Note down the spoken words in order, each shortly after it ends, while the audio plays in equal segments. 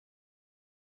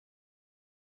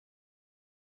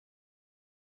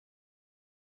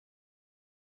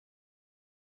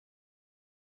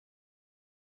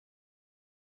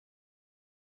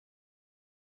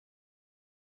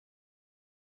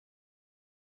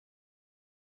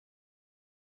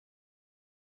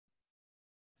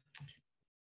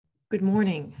Good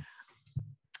morning.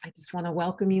 I just want to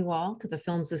welcome you all to the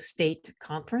Films of State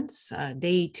Conference,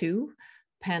 Day 2,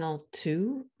 Panel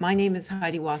 2. My name is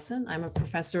Haidee Wasson. I'm a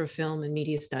professor of film and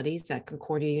media studies at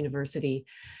Concordia University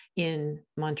in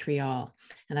Montreal,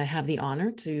 and I have the honor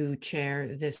to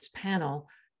chair this panel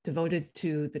devoted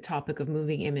to the topic of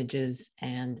moving images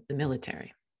and the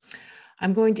military.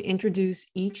 I'm going to introduce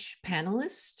each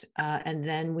panelist, and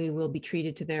then we will be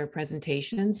treated to their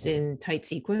presentations in tight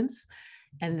sequence.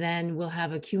 And then we'll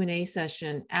have a Q&A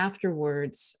session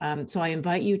afterwards. So I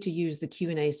invite you to use the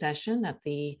Q&A session at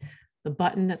the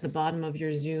button at the bottom of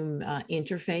your Zoom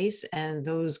interface, and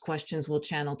those questions will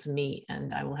channel to me,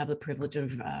 and I will have the privilege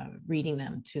of reading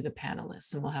them to the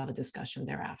panelists, and we'll have a discussion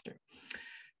thereafter.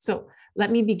 So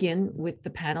let me begin with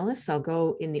the panelists. I'll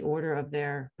go in the order of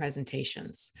their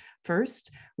presentations.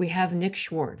 First, we have Nick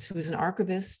Schwartz, who is an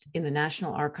archivist in the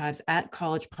National Archives at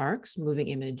College Park's Moving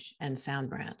Image and Sound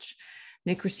Branch.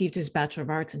 Nick received his Bachelor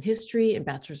of Arts in History and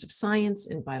Bachelor's of Science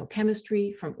in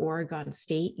Biochemistry from Oregon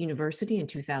State University in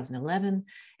 2011,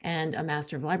 and a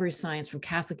Master of Library Science from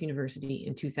Catholic University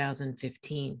in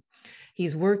 2015.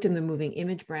 He's worked in the Moving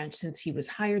Image branch since he was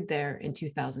hired there in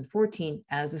 2014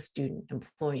 as a student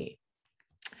employee.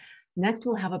 Next,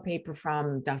 we'll have a paper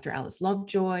from Dr. Alice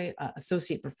Lovejoy,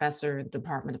 Associate Professor in the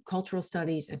Department of Cultural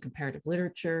Studies and Comparative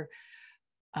Literature,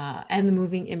 and the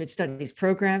Moving Image Studies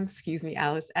program,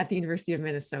 Alice, at the University of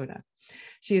Minnesota.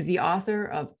 She is the author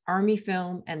of Army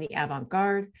Film and the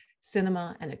Avant-Garde,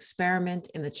 Cinema and Experiment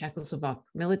in the Czechoslovak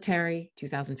Military,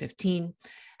 2015,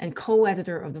 and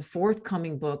co-editor of the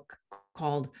forthcoming book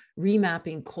called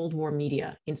Remapping Cold War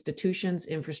Media, Institutions,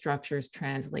 Infrastructures,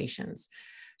 Translations.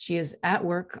 She is at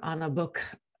work on a book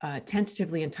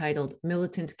tentatively entitled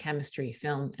Militant Chemistry,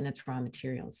 Film and Its Raw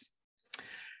Materials.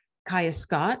 Kaia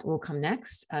Scott will come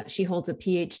next. She holds a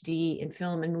PhD in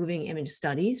Film and Moving Image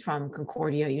Studies from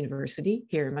Concordia University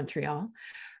here in Montreal.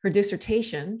 Her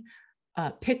dissertation,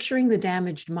 Picturing the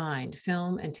Damaged Mind,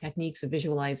 Film and Techniques of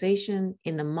Visualization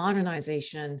in the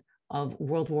Modernization of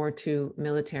World War II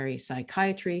Military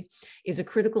Psychiatry, is a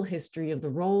critical history of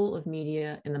the role of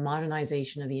media in the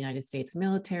modernization of the United States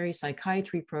military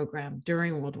psychiatry program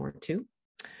during World War II.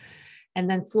 And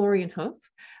then Florian Hoof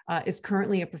is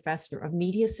currently a professor of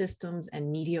media systems and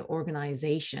media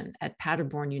organization at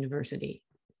Paderborn University.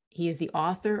 He is the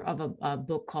author of a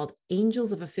book called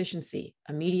Angels of Efficiency,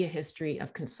 A Media History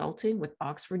of Consulting with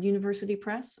Oxford University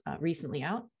Press, recently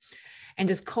out, and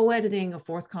is co-editing a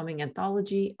forthcoming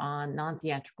anthology on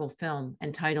non-theatrical film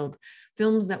entitled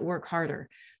Films That Work Harder,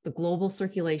 The Global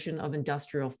Circulation of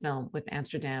Industrial Film with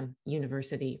Amsterdam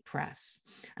University Press.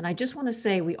 And I just want to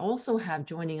say we also have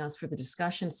joining us for the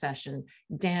discussion session,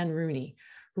 Dan Rooney,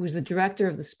 who is the director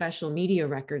of the Special Media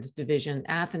Records Division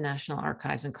at the National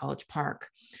Archives in College Park.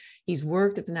 He's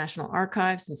worked at the National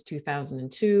Archives since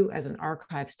 2002 as an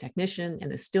archives technician in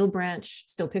the still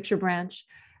picture branch,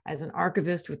 as an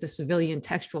archivist with the Civilian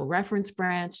Textual Reference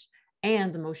branch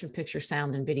and the Motion Picture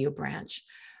Sound and Video branch,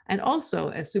 and also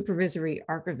as supervisory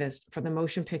archivist for the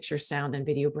Motion Picture Sound and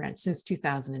Video branch since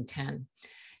 2010.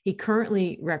 He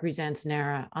currently represents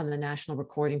NARA on the National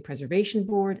Recording Preservation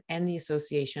Board and the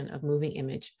Association of Moving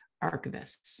Image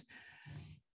Archivists.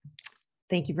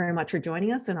 Thank you very much for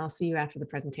joining us, and I'll see you after the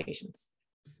presentations.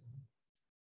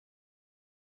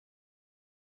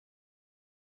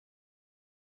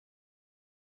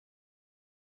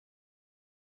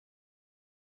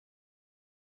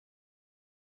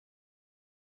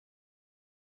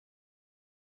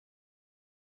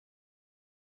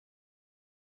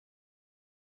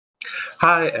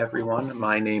 Hi, everyone.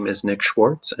 My name is Nick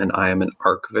Schwartz, and I am an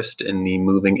archivist in the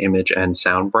Moving Image and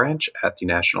Sound branch at the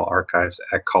National Archives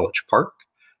at College Park.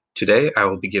 Today, I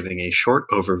will be giving a short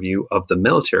overview of the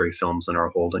military films in our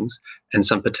holdings and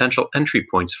some potential entry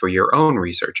points for your own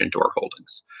research into our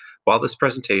holdings. While this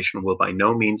presentation will by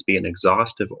no means be an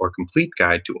exhaustive or complete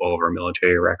guide to all of our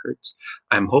military records,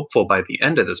 I'm hopeful by the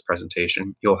end of this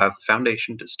presentation, you'll have a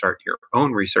foundation to start your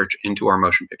own research into our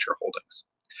motion picture holdings.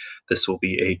 This will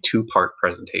be a two-part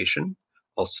presentation.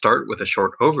 I'll start with a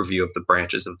short overview of the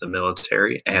branches of the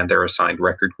military and their assigned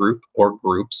record group or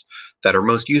groups that are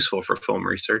most useful for film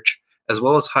research, as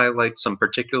well as highlight some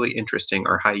particularly interesting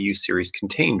or high-use series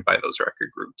contained by those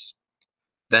record groups.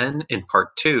 Then, in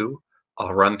part two,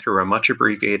 I'll run through a much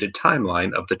abbreviated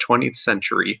timeline of the 20th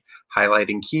century,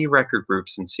 highlighting key record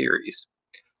groups and series.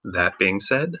 That being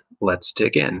said, let's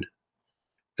dig in.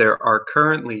 There are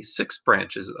currently 6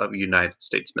 branches of the United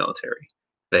States military.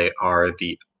 They are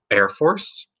the Air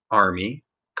Force, Army,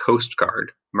 Coast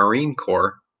Guard, Marine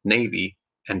Corps, Navy,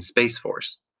 and Space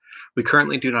Force. We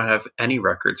currently do not have any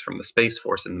records from the Space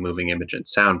Force in the Moving Image and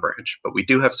Sound branch, but we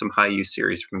do have some high-use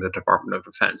series from the Department of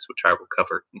Defense, which I will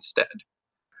cover instead.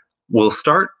 We'll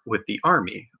start with the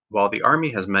Army. While the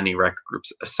Army has many record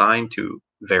groups assigned to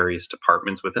various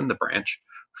departments within the branch,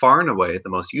 far and away the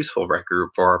most useful record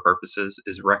group for our purposes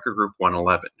is Record Group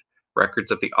 111,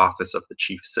 Records of the Office of the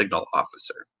Chief Signal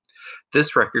Officer.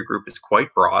 This record group is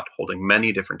quite broad, holding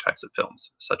many different types of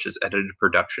films, such as edited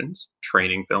productions,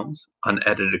 training films,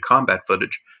 unedited combat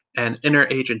footage, and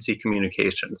interagency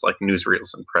communications like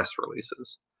newsreels and press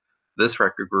releases. This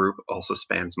record group also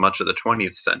spans much of the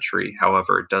 20th century,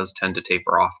 however, it does tend to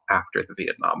taper off after the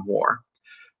Vietnam War.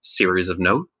 Series of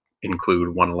note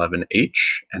include 111H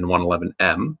and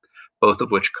 111M, both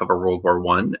of which cover World War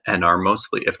I and are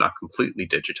mostly, if not completely,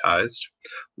 digitized.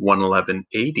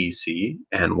 111ADC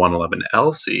and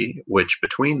 111LC, which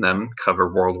between them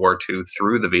cover World War II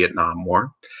through the Vietnam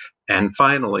War. And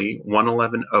finally,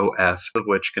 111OF, of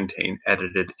which contain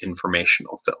edited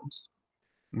informational films.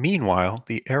 Meanwhile,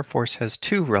 the Air Force has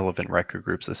two relevant record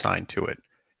groups assigned to it: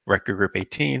 Record Group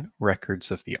 18, Records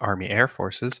of the Army Air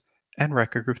Forces, and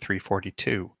Record Group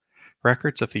 342,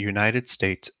 Records of the United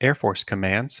States Air Force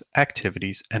Commands,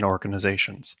 Activities, and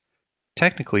Organizations.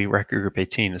 Technically, Record Group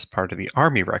 18 is part of the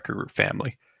Army Record Group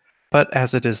family, but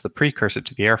as it is the precursor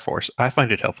to the Air Force, I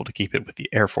find it helpful to keep it with the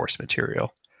Air Force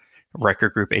material.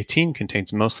 Record Group 18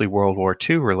 contains mostly World War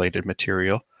II related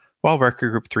material, while Record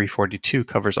Group 342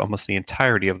 covers almost the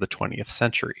entirety of the 20th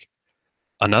century.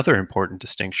 Another important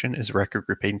distinction is Record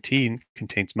Group 18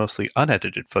 contains mostly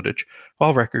unedited footage,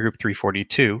 while Record Group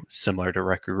 342, similar to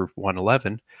Record Group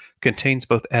 111, contains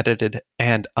both edited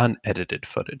and unedited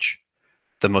footage.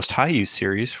 The most high-use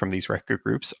series from these record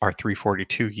groups are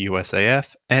 342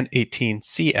 USAF and 18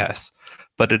 CS,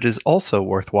 but it is also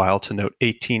worthwhile to note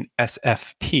 18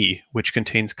 SFP, which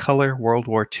contains color World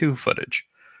War II footage.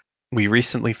 We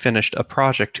recently finished a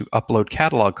project to upload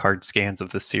catalog card scans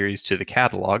of this series to the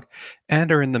catalog, and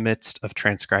are in the midst of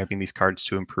transcribing these cards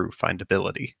to improve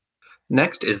findability.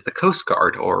 Next is the Coast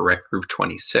Guard, or Record Group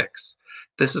 26.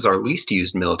 This is our least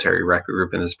used military record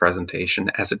group in this presentation,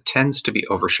 as it tends to be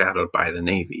overshadowed by the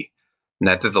Navy.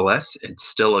 Nevertheless, it's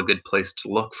still a good place to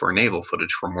look for naval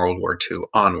footage from World War II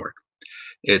onward.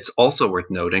 It's also worth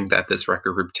noting that this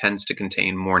record group tends to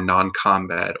contain more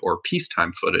non-combat or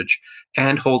peacetime footage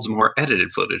and holds more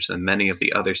edited footage than many of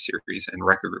the other series and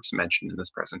record groups mentioned in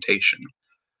this presentation.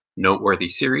 Noteworthy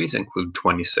series include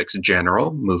 26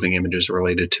 General, moving images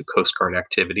related to Coast Guard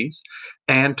activities,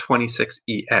 and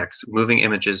 26EX, moving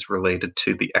images related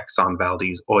to the Exxon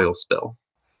Valdez oil spill.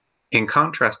 In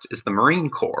contrast is the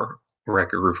Marine Corps,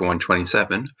 Record Group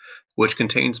 127, which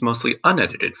contains mostly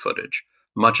unedited footage,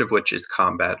 much of which is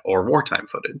combat or wartime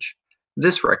footage.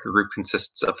 This record group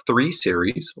consists of three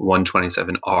series,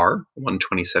 127R,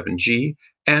 127G,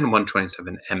 and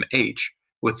 127MH,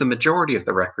 with the majority of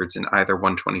the records in either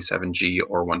 127G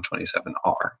or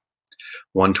 127R.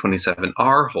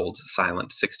 127R holds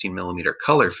silent 16mm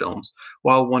color films,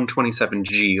 while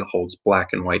 127G holds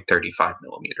black and white 35mm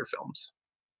films.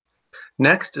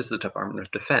 Next is the Department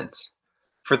of Defense.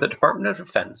 For the Department of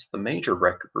Defense, the major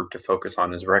record group to focus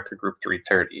on is Record Group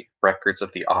 330, Records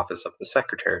of the Office of the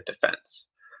Secretary of Defense.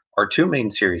 Our two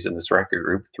main series in this record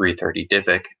group, 330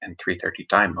 DIVIC and 330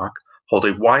 DIMOC, hold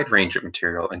a wide range of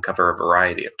material and cover a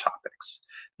variety of topics.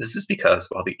 This is because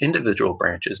while the individual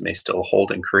branches may still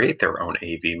hold and create their own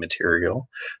AV material,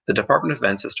 the Department of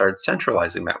Defense has started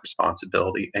centralizing that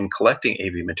responsibility and collecting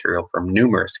AV material from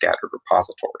numerous scattered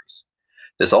repositories.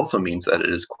 This also means that it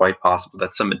is quite possible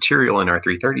that some material in our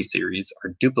 330 series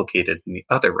are duplicated in the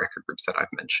other record groups that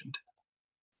I've mentioned.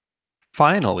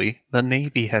 Finally, the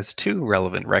Navy has two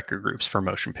relevant record groups for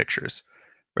motion pictures: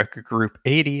 Record Group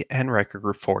 80 and Record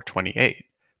Group 428,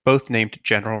 both named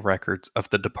General Records of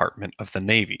the Department of the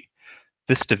Navy.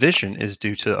 This division is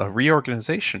due to a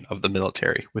reorganization of the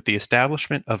military with the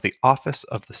establishment of the Office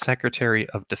of the Secretary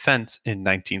of Defense in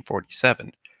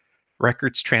 1947.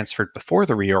 Records transferred before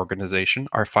the reorganization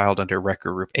are filed under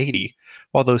Record Group 80,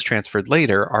 while those transferred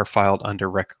later are filed under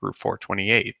Record Group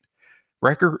 428.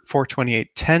 Record Group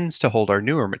 428 tends to hold our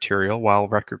newer material, while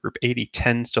Record Group 80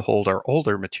 tends to hold our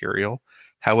older material.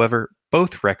 However,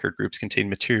 both record groups contain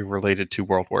material related to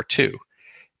World War II.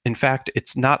 In fact,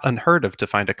 it's not unheard of to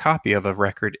find a copy of a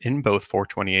record in both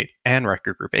 428 and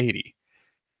Record Group 80.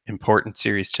 Important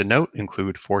series to note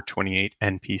include 428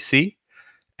 NPC,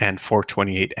 and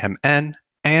 428MN,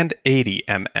 and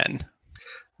 80MN.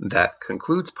 That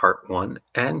concludes Part 1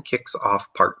 and kicks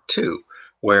off Part 2,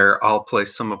 where I'll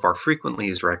place some of our frequently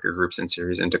used record groups and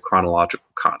series into chronological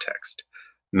context.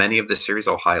 Many of the series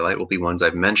I'll highlight will be ones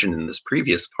I've mentioned in this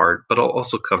previous part, but I'll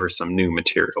also cover some new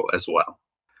material as well.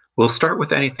 We'll start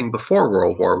with anything before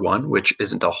World War I, which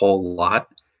isn't a whole lot,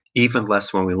 even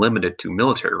less when we limit it to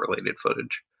military-related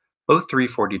footage. Both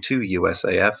 342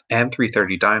 USAF and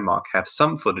 330 DIMOC have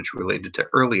some footage related to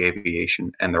early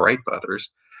aviation and the Wright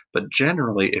brothers, but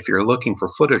generally, if you're looking for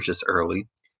footage this early,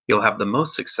 you'll have the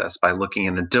most success by looking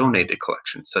in a donated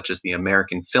collection, such as the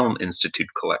American Film Institute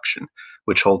collection,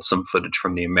 which holds some footage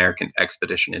from the American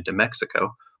expedition into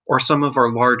Mexico, or some of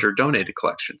our larger donated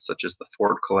collections, such as the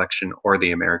Ford collection or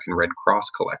the American Red Cross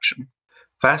collection.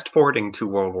 Fast forwarding to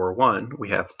World War I, we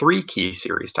have three key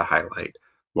series to highlight: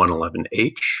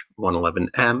 111H,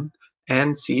 111M,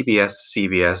 and CBS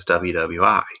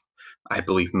WWII. I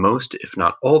believe most, if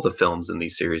not all, the films in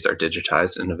these series are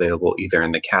digitized and available either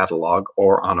in the catalog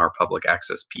or on our public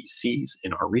access PCs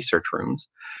in our research rooms.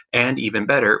 And even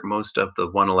better, most of the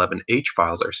 111H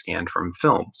files are scanned from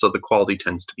film, so the quality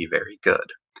tends to be very good.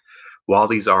 While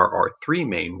these are our three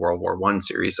main World War I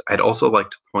series, I'd also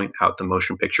like to point out the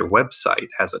Motion Picture website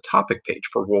has a topic page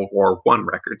for World War I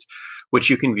records, which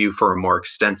you can view for a more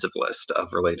extensive list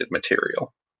of related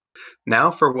material.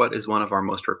 Now for what is one of our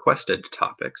most requested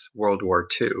topics, World War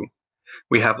II.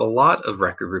 We have a lot of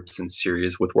record groups and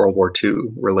series with World War II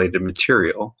related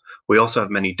material. We also have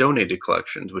many donated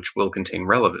collections which will contain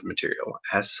relevant material.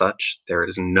 As such, there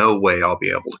is no way I'll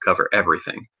be able to cover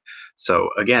everything. So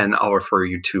again, I'll refer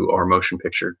you to our Motion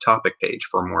Picture topic page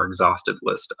for a more exhaustive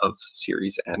list of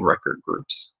series and record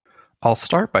groups. I'll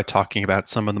start by talking about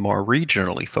some of the more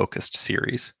regionally focused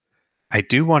series. I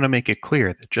do want to make it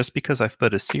clear that just because I've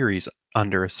put a series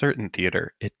under a certain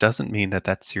theater, it doesn't mean that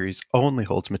that series only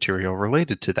holds material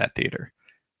related to that theater.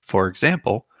 For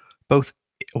example, both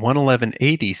 111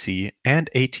 ADC and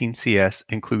 18CS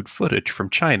include footage from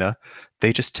China,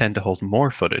 they just tend to hold more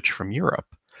footage from Europe.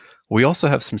 We also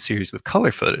have some series with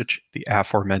color footage, the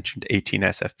aforementioned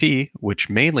 18SFP, which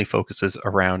mainly focuses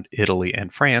around Italy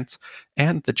and France,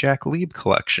 and the Jack Lieb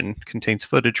collection contains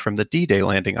footage from the D-Day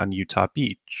landing on Utah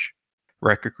Beach.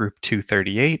 Record Group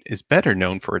 238 is better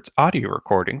known for its audio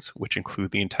recordings, which include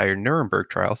the entire Nuremberg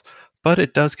trials, but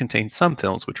it does contain some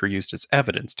films which were used as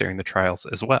evidence during the trials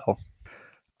as well.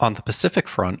 On the Pacific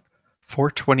Front,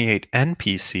 428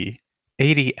 NPC,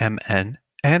 80 MN,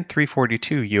 and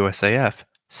 342 USAF,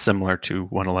 similar to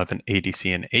 111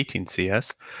 ADC and 18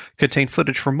 CS, contain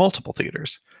footage from multiple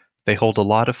theaters. They hold a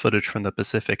lot of footage from the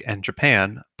Pacific and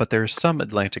Japan, but there is some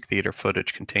Atlantic theater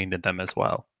footage contained in them as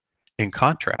well. In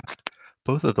contrast,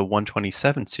 both of the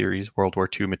 127 series World War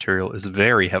II material is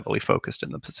very heavily focused in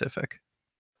the Pacific.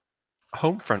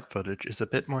 Homefront footage is a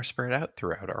bit more spread out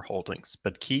throughout our holdings,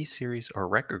 but key series or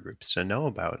record groups to know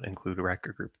about include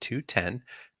Record Group 210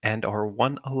 and our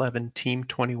 111 Team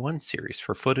 21 series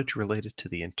for footage related to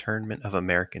the internment of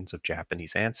Americans of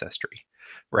Japanese ancestry,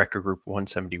 Record Group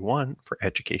 171 for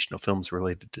educational films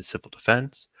related to civil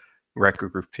defense,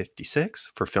 Record Group 56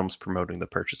 for films promoting the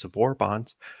purchase of war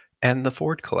bonds, and the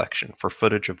Ford Collection for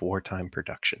footage of wartime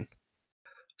production.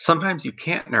 Sometimes you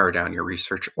can't narrow down your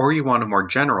research, or you want a more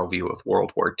general view of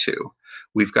World War II.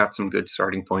 We've got some good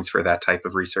starting points for that type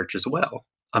of research as well.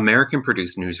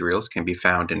 American-produced newsreels can be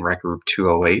found in Record Group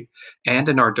 208 and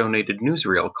in our donated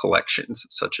newsreel collections,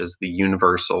 such as the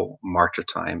Universal, March of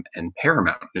Time, and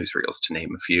Paramount newsreels, to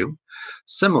name a few.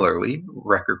 Similarly,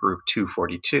 Record Group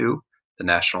 242, the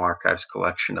National Archives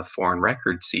collection of foreign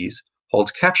record sees,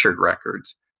 holds captured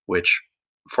records, which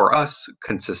for us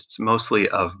consists mostly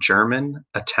of German,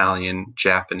 Italian,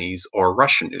 Japanese, or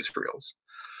Russian newsreels,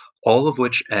 all of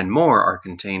which and more are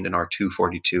contained in our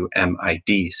 242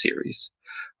 MID series.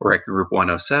 Record Group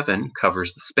 107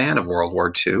 covers the span of World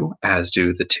War II, as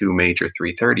do the two major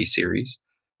 330 series.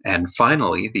 And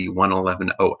finally, the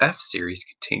 111 OF series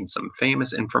contains some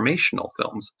famous informational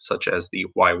films, such as the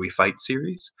Why We Fight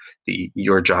series, the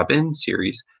Your Job In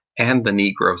series, and the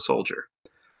Negro Soldier.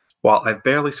 While I've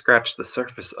barely scratched the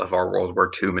surface of our World War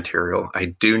II material,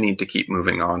 I do need to keep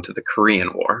moving on to the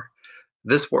Korean War.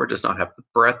 This war does not have the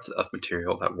breadth of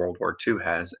material that World War II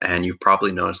has, and you've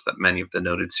probably noticed that many of the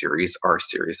noted series are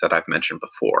series that I've mentioned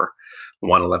before: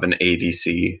 111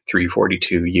 ADC,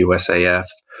 342 USAF,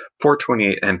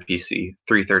 428 MPC,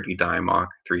 330 DIMOC,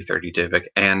 330 DIVIC,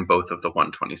 and both of the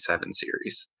 127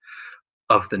 series.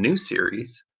 Of the new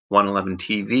series, 111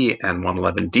 TV and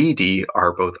 111 DD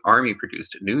are both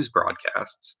Army-produced news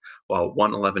broadcasts, while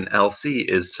 111 LC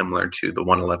is similar to the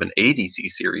 111 ADC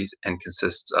series and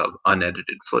consists of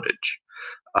unedited footage.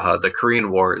 The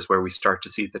Korean War is where we start to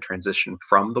see the transition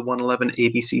from the 111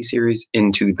 ADC series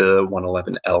into the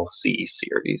 111 LC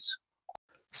series.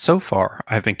 So far,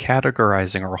 I've been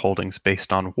categorizing our holdings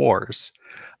based on wars.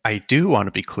 I do want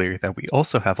to be clear that we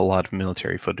also have a lot of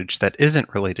military footage that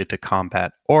isn't related to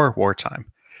combat or wartime.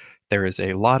 There is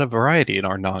a lot of variety in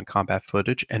our non-combat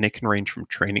footage, and it can range from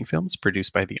training films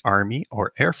produced by the Army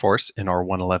or Air Force in our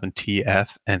 111TF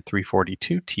and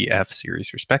 342TF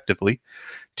series respectively,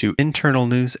 to internal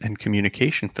news and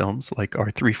communication films like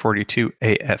our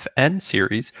 342AFN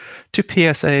series, to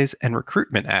PSAs and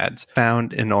recruitment ads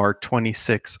found in our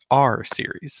 26R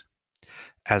series.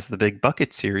 As the Big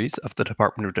Bucket series of the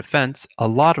Department of Defense, a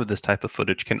lot of this type of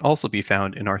footage can also be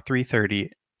found in our 330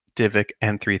 DIVIC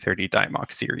and 330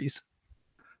 DIMOC series.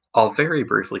 I'll very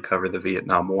briefly cover the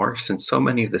Vietnam War, since so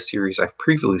many of the series I've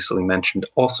previously mentioned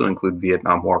also include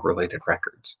Vietnam War-related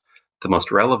records. The most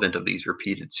relevant of these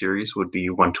repeated series would be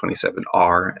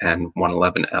 127R and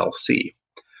 111LC.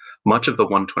 Much of the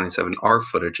 127R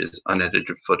footage is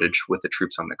unedited footage with the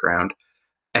troops on the ground,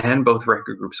 and both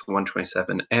record groups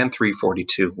 127 and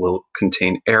 342 will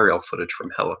contain aerial footage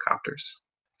from helicopters.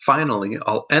 Finally,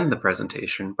 I'll end the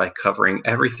presentation by covering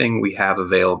everything we have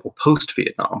available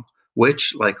post-Vietnam,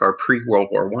 which, like our pre-World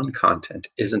War I content,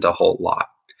 isn't a whole lot.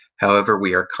 However,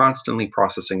 we are constantly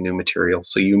processing new material,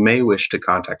 so you may wish to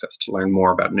contact us to learn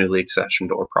more about newly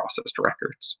accessioned or processed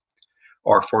records.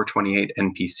 Our 428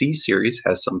 NPC series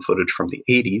has some footage from the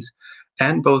 80s,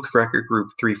 and both Record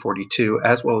Group 342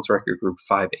 as well as Record Group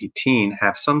 518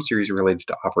 have some series related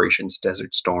to Operations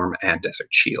Desert Storm and Desert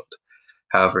Shield.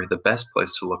 However, the best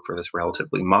place to look for this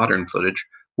relatively modern footage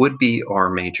would be our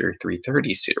major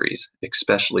 330 series,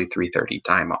 especially 330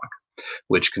 DIMOC,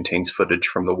 which contains footage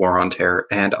from the War on Terror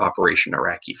and Operation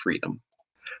Iraqi Freedom.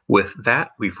 With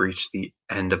that, we've reached the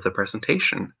end of the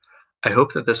presentation. I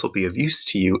hope that this will be of use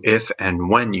to you if and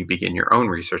when you begin your own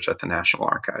research at the National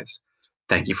Archives.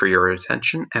 Thank you for your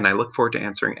attention, and I look forward to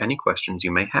answering any questions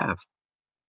you may have.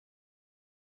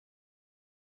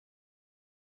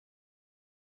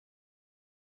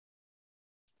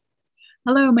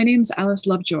 Hello, my name is Alice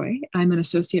Lovejoy. I'm an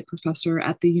associate professor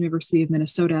at the University of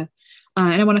Minnesota,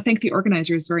 and I want to thank the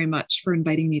organizers very much for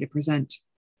inviting me to present.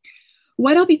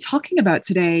 What I'll be talking about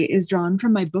today is drawn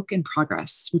from my book in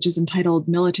progress, which is entitled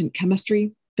Militant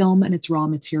Chemistry, Film and Its Raw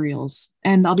Materials,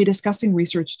 and I'll be discussing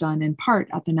research done in part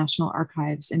at the National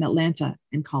Archives in Atlanta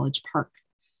and College Park.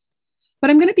 But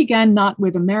I'm going to begin not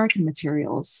with American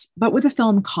materials, but with the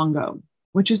film Congo,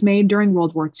 which was made during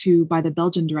World War II by the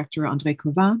Belgian director André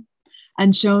Cauvin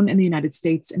and shown in the United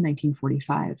States in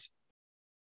 1945.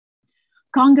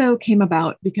 Congo came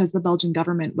about because the Belgian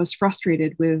government was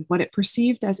frustrated with what it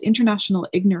perceived as international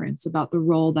ignorance about the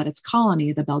role that its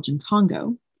colony, the Belgian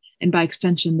Congo, and by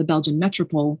extension, the Belgian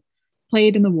metropole,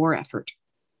 played in the war effort.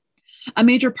 A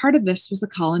major part of this was the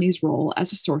colony's role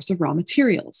as a source of raw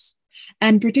materials,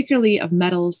 and particularly of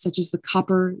metals such as the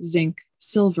copper, zinc,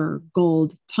 silver,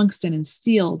 gold, tungsten, and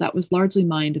steel that was largely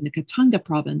mined in the Katanga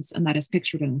province, and that is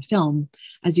pictured in the film,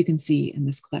 as you can see in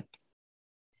this clip.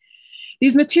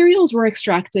 These materials were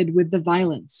extracted with the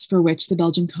violence for which the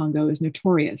Belgian Congo is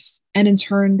notorious, and in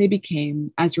turn they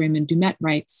became, as Raymond Dumet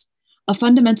writes, a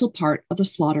fundamental part of the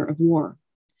slaughter of war,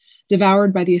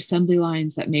 devoured by the assembly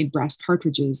lines that made brass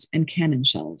cartridges and cannon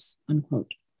shells,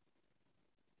 unquote.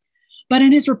 But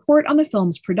in his report on the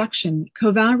film's production,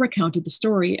 Cauvin recounted the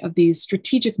story of these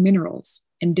strategic minerals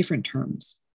in different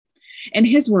terms. In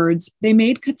his words, they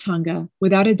made Katanga,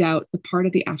 without a doubt, the part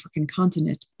of the African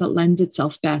continent that lends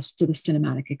itself best to the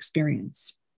cinematic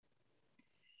experience.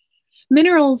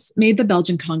 Minerals made the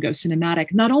Belgian Congo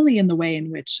cinematic not only in the way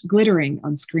in which, glittering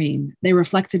on screen, they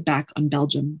reflected back on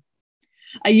Belgium.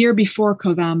 A year before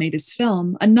Cauvin made his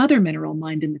film, another mineral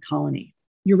mined in the colony,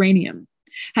 uranium,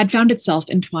 had found itself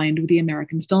entwined with the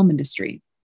American film industry.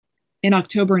 In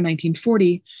October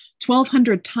 1940,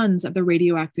 1,200 tons of the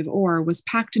radioactive ore was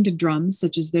packed into drums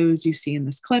such as those you see in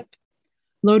this clip,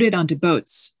 loaded onto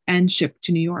boats, and shipped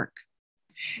to New York.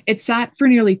 It sat for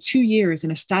nearly 2 years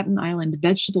in a Staten Island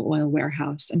vegetable oil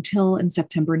warehouse until, in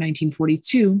September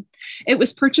 1942, it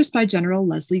was purchased by General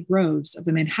Leslie Groves of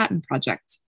the Manhattan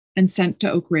Project and sent to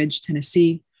Oak Ridge,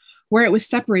 Tennessee, where it was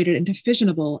separated into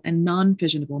fissionable and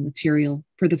non-fissionable material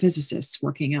for the physicists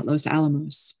working at Los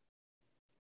Alamos.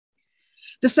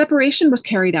 The separation was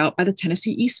carried out by the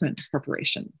Tennessee Eastman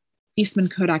Corporation, Eastman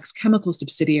Kodak's chemical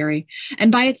subsidiary,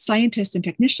 and by its scientists and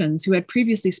technicians who had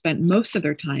previously spent most of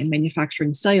their time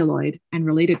manufacturing celluloid and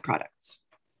related products.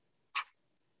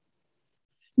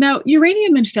 Now,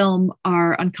 uranium and film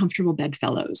are uncomfortable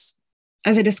bedfellows.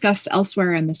 As I discuss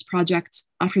elsewhere in this project,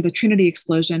 after the Trinity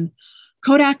explosion,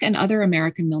 Kodak and other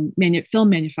American film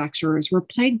manufacturers were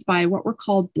plagued by what were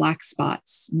called black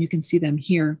spots, and you can see them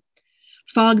here,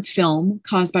 fogged film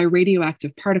caused by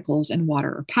radioactive particles in water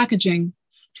or packaging,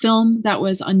 film that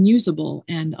was unusable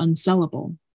and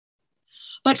unsellable.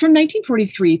 But from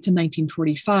 1943 to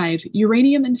 1945,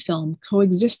 uranium and film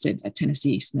coexisted at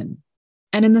Tennessee Eastman.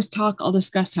 And in this talk, I'll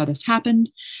discuss how this happened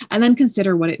and then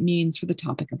consider what it means for the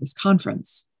topic of this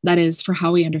conference, that is, for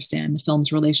how we understand the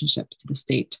film's relationship to the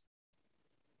state.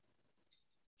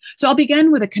 So I'll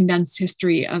begin with a condensed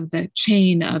history of the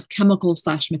chain of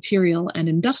chemical/material and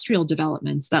industrial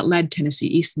developments that led Tennessee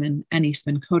Eastman and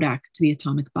Eastman Kodak to the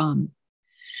atomic bomb.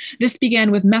 This began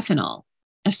with methanol,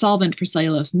 a solvent for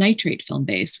cellulose nitrate film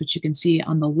base, which you can see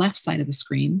on the left side of the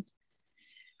screen,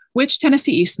 which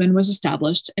Tennessee Eastman was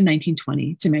established in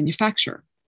 1920 to manufacture.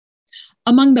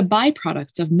 Among the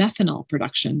byproducts of methanol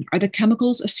production are the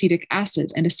chemicals acetic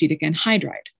acid and acetic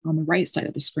anhydride on the right side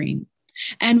of the screen.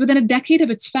 And within a decade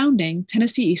of its founding,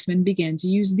 Tennessee Eastman began to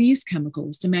use these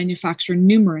chemicals to manufacture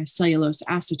numerous cellulose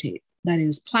acetate, that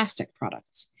is, plastic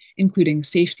products, including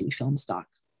safety film stock.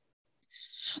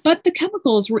 But the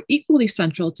chemicals were equally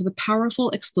central to the powerful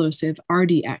explosive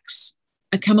RDX,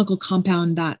 a chemical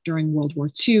compound that, during World War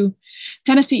II,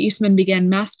 Tennessee Eastman began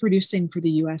mass producing for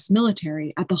the US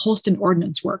military at the Holston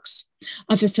Ordnance Works,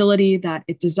 a facility that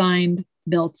it designed,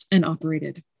 built, and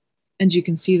operated. And you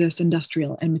can see this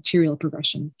industrial and material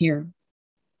progression here.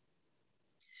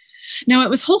 Now, it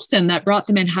was Holston that brought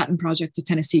the Manhattan Project to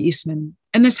Tennessee Eastman,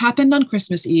 and this happened on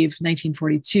Christmas Eve,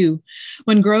 1942,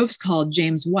 when Groves called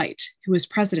James White, who was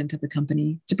president of the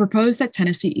company, to propose that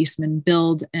Tennessee Eastman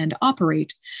build and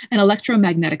operate an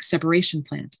electromagnetic separation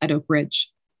plant at Oak Ridge.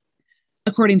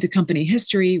 According to company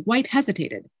history, White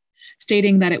hesitated,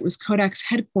 stating that it was Kodak's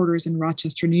headquarters in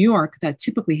Rochester, New York, that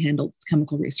typically handled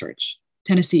chemical research.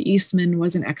 Tennessee Eastman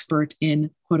was an expert in,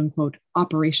 quote unquote,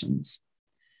 operations.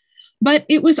 But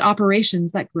it was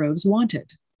operations that Groves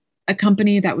wanted, a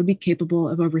company that would be capable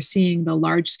of overseeing the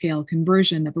large-scale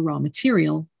conversion of a raw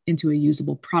material into a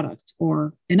usable product,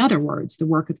 or, in other words, the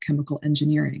work of chemical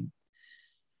engineering.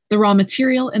 The raw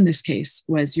material in this case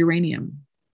was uranium.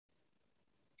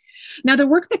 Now, the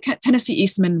work that Tennessee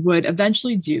Eastman would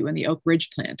eventually do in the Oak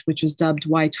Ridge plant, which was dubbed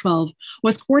Y12,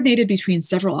 was coordinated between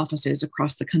several offices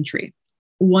across the country.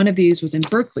 One of these was in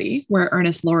Berkeley, where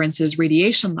Ernest Lawrence's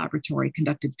radiation laboratory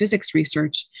conducted physics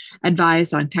research,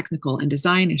 advised on technical and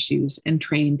design issues, and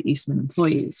trained Eastman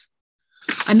employees.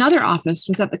 Another office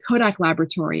was at the Kodak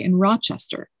laboratory in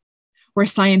Rochester, where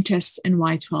scientists in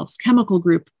Y12's chemical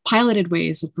group piloted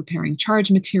ways of preparing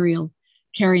charge material,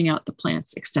 carrying out the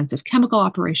plant's extensive chemical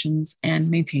operations,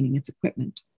 and maintaining its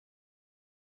equipment.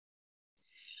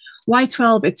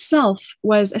 Y12 itself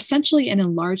was essentially an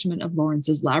enlargement of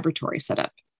Lawrence's laboratory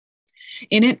setup.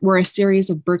 In it were a series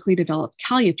of Berkeley-developed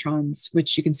calutrons,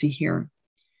 which you can see here.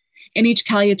 In each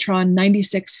calutron,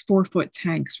 96 4-foot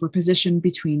tanks were positioned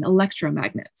between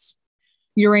electromagnets.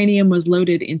 Uranium was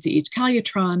loaded into each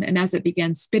calutron, and as it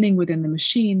began spinning within the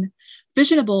machine,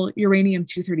 fissionable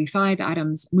uranium-235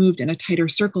 atoms moved in a tighter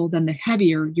circle than the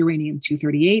heavier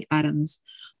uranium-238 atoms,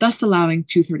 thus allowing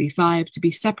 235 to be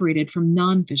separated from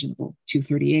non-fissionable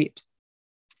 238.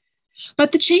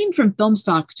 But the chain from film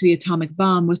stock to the atomic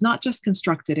bomb was not just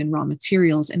constructed in raw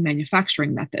materials and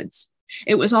manufacturing methods.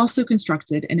 It was also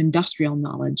constructed in industrial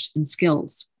knowledge and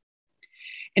skills.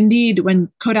 Indeed,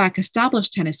 when Kodak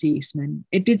established Tennessee Eastman,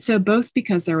 it did so both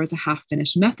because there was a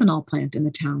half-finished methanol plant in the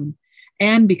town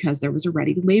and because there was a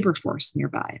ready labor force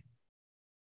nearby.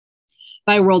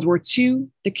 By World War II,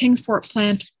 the Kingsport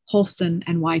plant, Holston,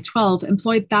 and Y12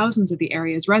 employed thousands of the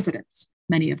area's residents,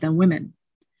 many of them women.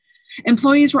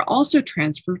 Employees were also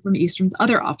transferred from Eastman's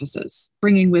other offices,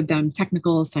 bringing with them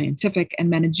technical, scientific, and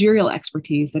managerial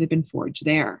expertise that had been forged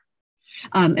there.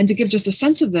 And to give just a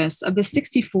sense of this, of the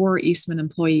 64 Eastman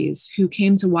employees who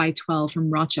came to Y12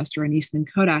 from Rochester and Eastman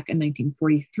Kodak in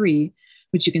 1943,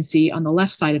 which you can see on the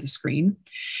left side of the screen,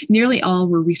 nearly all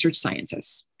were research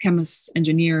scientists, chemists,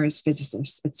 engineers,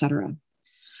 physicists, etc.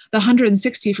 The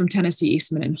 160 from Tennessee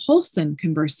Eastman and Holston,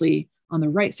 conversely, on the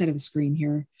right side of the screen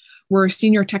here, were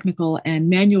senior technical and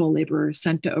manual laborers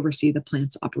sent to oversee the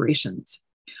plant's operations.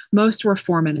 Most were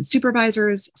foremen and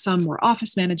supervisors, some were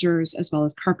office managers, as well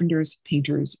as carpenters,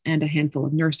 painters, and a handful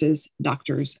of nurses,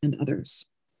 doctors, and others.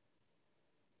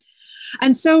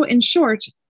 And so, in short,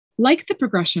 like the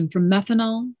progression from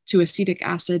methanol to acetic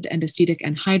acid and acetic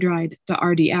anhydride to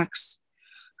RDX,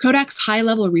 Kodak's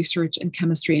high-level research in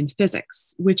chemistry and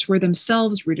physics, which were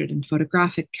themselves rooted in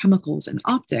photographic chemicals and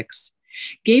optics,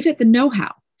 gave it the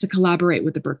know-how to collaborate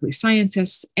with the Berkeley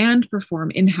scientists and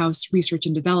perform in-house research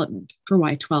and development for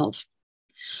Y12.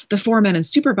 The foremen and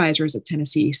supervisors at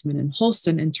Tennessee Eastman and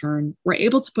Holston, in turn, were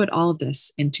able to put all of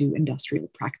this into industrial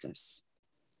practice.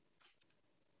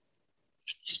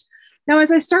 Now,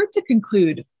 as I start to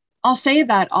conclude, I'll say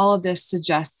that all of this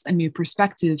suggests a new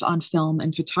perspective on film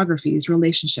and photography's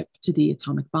relationship to the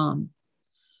atomic bomb.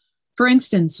 For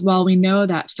instance, while we know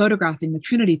that photographing the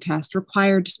Trinity test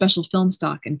required special film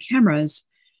stock and cameras,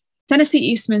 Tennessee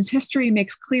Eastman's history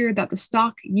makes clear that the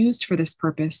stock used for this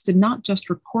purpose did not just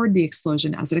record the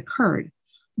explosion as it occurred,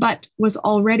 but was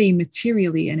already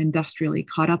materially and industrially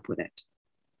caught up with it.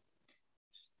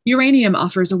 Uranium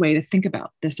offers a way to think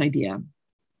about this idea.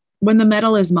 When the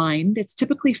metal is mined, it's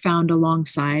typically found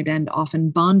alongside and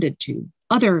often bonded to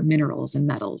other minerals and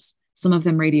metals, some of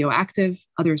them radioactive,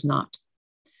 others not.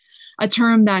 A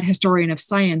term that historian of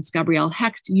science Gabrielle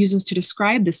Hecht uses to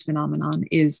describe this phenomenon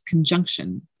is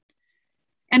conjunction.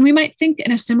 And we might think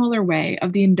in a similar way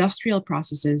of the industrial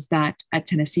processes that, at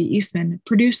Tennessee Eastman,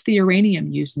 produced the uranium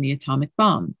used in the atomic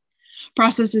bomb,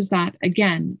 processes that,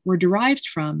 again, were derived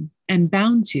from and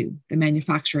bound to the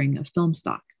manufacturing of film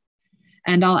stock.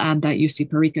 And I'll add that UC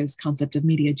Parica's concept of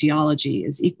media geology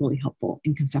is equally helpful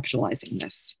in conceptualizing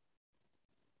this.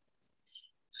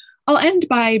 I'll end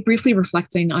by briefly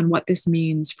reflecting on what this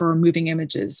means for moving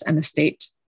images and the state.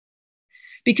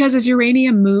 Because as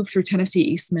uranium moved through Tennessee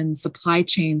Eastman's supply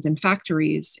chains and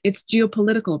factories, its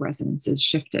geopolitical resonances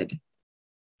shifted.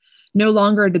 No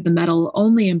longer did the metal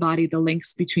only embody the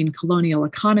links between colonial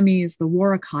economies, the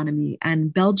war economy,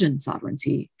 and Belgian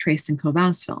sovereignty traced in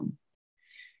Cauvin's film.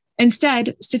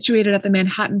 Instead, situated at the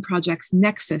Manhattan Project's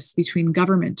nexus between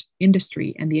government,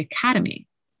 industry, and the academy,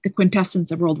 the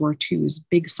quintessence of World War II's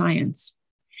big science,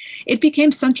 it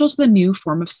became central to the new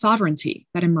form of sovereignty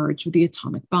that emerged with the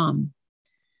atomic bomb.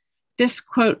 This,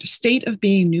 quote, state of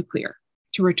being nuclear,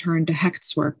 to return to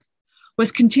Hecht's work,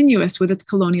 was continuous with its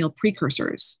colonial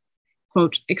precursors,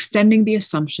 quote, extending the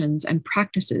assumptions and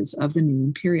practices of the new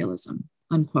imperialism,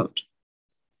 unquote.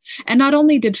 And not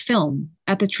only did film,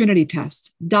 at the Trinity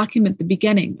test, document the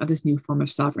beginning of this new form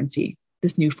of sovereignty,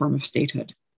 this new form of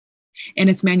statehood. In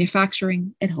its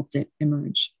manufacturing, it helped it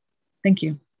emerge. Thank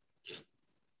you.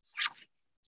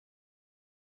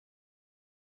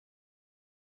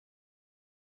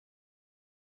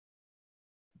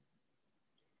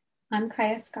 I'm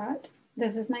Kaia Scott.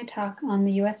 This is my talk on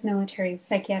the US military's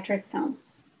psychiatric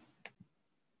films.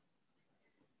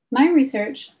 My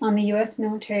research on the US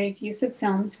military's use of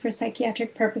films for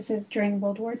psychiatric purposes during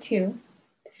World War II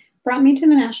brought me to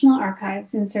the National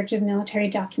Archives in search of military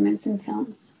documents and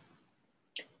films.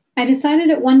 I decided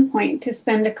at one point to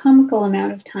spend a comical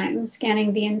amount of time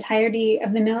scanning the entirety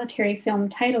of the military film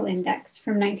title index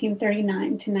from 1939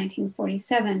 to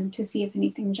 1947 to see if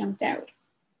anything jumped out.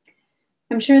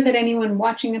 I'm sure that anyone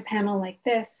watching a panel like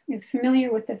this is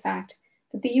familiar with the fact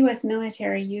that the US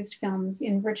military used films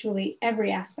in virtually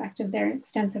every aspect of their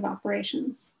extensive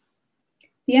operations.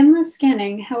 The endless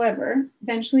scanning, however,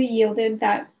 eventually yielded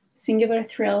that singular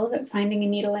thrill that finding a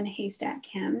needle in a haystack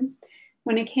can,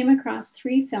 when I came across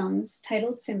 3 films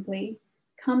titled simply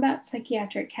Combat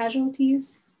Psychiatric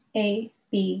Casualties, A,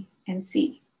 B, and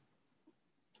C.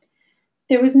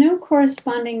 There was no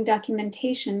corresponding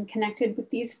documentation connected with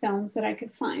these films that I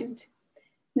could find,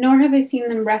 nor have I seen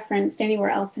them referenced anywhere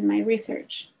else in my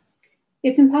research.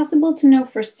 It's impossible to know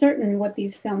for certain what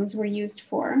these films were used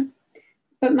for,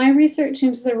 but my research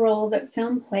into the role that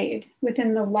film played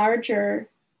within the larger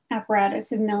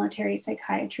apparatus of military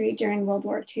psychiatry during World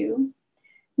War II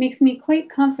makes me quite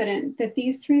confident that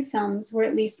these 3 films were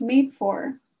at least made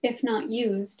for, if not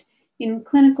used, in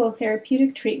clinical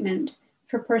therapeutic treatment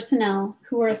for personnel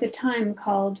who were at the time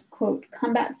called, quote,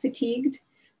 combat fatigued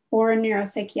or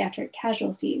neuropsychiatric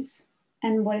casualties,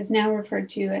 and what is now referred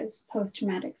to as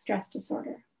post-traumatic stress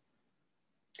disorder.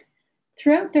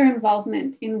 Throughout their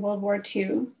involvement in World War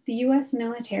II, the US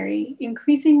military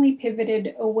increasingly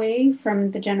pivoted away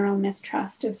from the general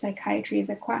mistrust of psychiatry as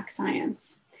a quack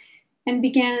science and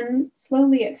began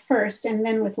slowly at first and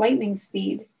then with lightning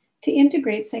speed to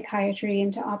integrate psychiatry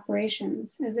into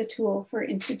operations as a tool for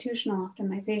institutional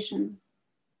optimization.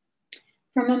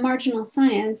 From a marginal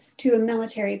science to a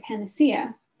military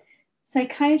panacea,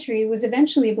 psychiatry was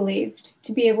eventually believed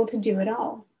to be able to do it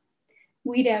all.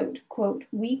 Weed out, quote,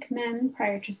 weak men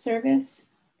prior to service,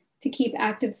 to keep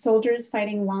active soldiers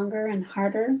fighting longer and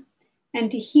harder,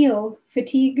 and to heal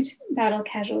fatigued battle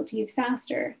casualties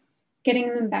faster,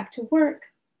 getting them back to work,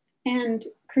 and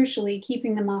crucially,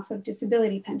 keeping them off of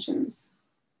disability pensions.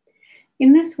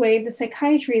 In this way, the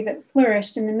psychiatry that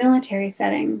flourished in the military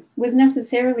setting was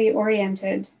necessarily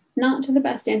oriented not to the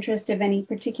best interest of any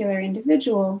particular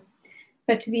individual,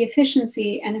 but to the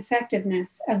efficiency and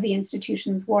effectiveness of the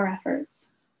institution's war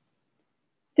efforts.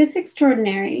 This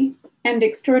extraordinary and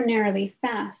extraordinarily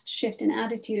fast shift in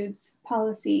attitudes,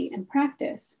 policy, and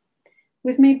practice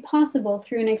was made possible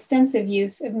through an extensive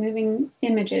use of moving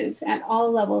images at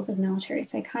all levels of military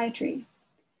psychiatry.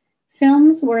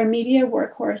 Films were a media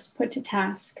workhorse put to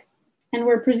task and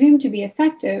were presumed to be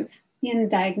effective in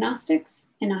diagnostics,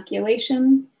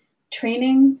 inoculation,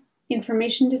 training,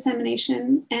 information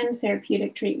dissemination, and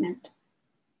therapeutic treatment.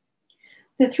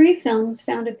 The 3 films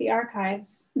found at the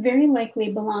archives very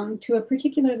likely belong to a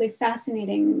particularly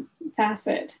fascinating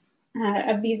facet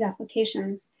of these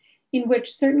applications, in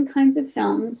which certain kinds of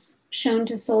films shown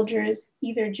to soldiers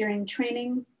either during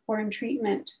training or in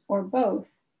treatment or both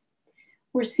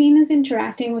were seen as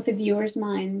interacting with the viewer's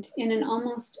mind in an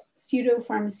almost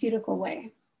pseudo-pharmaceutical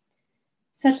way,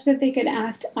 such that they could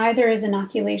act either as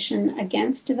inoculation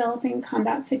against developing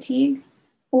combat fatigue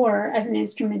or as an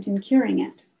instrument in curing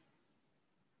it.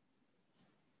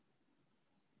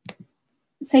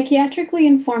 Psychiatrically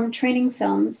informed training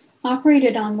films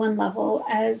operated on one level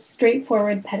as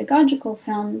straightforward pedagogical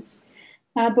films,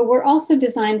 but were also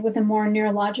designed with a more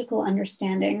neurological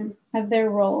understanding of their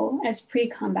role as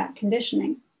pre-combat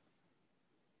conditioning.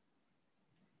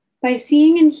 By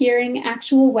seeing and hearing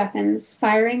actual weapons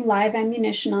firing live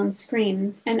ammunition on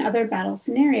screen and other battle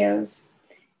scenarios,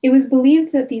 it was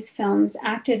believed that these films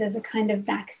acted as a kind of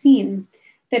vaccine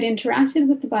that interacted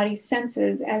with the body's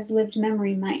senses as lived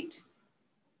memory might.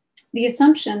 The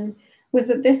assumption was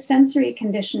that this sensory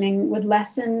conditioning would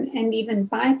lessen and even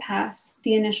bypass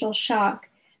the initial shock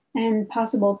and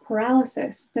possible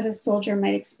paralysis that a soldier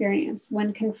might experience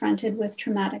when confronted with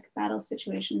traumatic battle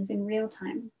situations in real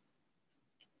time.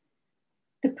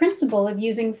 The principle of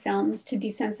using films to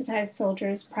desensitize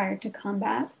soldiers prior to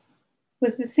combat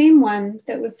was the same one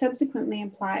that was subsequently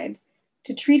applied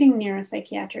to treating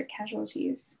neuropsychiatric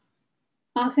casualties,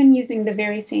 often using the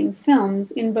very same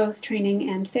films in both training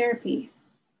and therapy.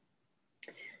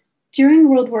 During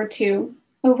World War II,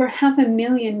 over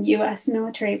 500,000 US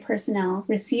military personnel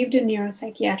received a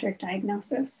neuropsychiatric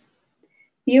diagnosis.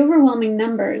 The overwhelming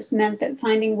numbers meant that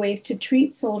finding ways to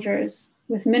treat soldiers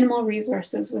with minimal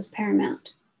resources was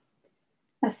paramount.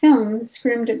 A film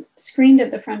screened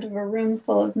at the front of a room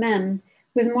full of men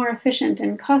was more efficient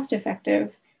and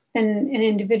cost-effective than an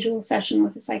individual session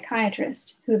with a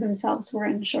psychiatrist who themselves were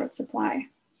in short supply.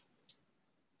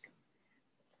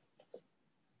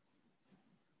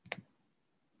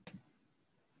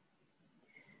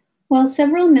 While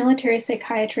several military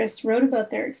psychiatrists wrote about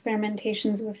their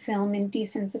experimentations with film in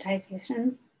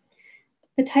desensitization,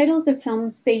 the titles of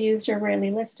films they used are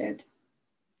rarely listed.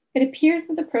 It appears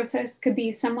that the process could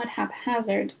be somewhat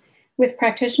haphazard, with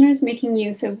practitioners making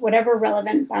use of whatever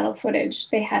relevant battle footage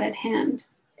they had at hand,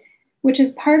 which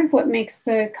is part of what makes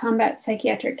the combat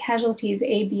psychiatric casualties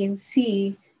A, B, and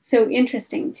C so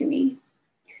interesting to me.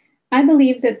 I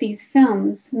believe that these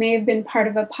films may have been part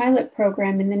of a pilot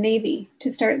program in the Navy to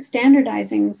start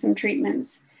standardizing some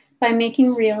treatments by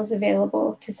making reels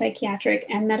available to psychiatric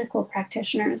and medical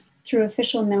practitioners through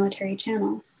official military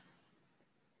channels.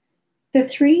 The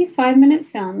 3 5-minute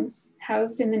films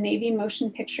housed in the Navy Motion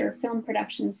Picture Film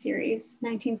Production Series,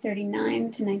 1939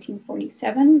 to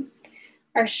 1947,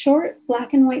 are short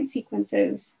black and white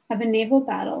sequences of a naval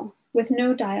battle with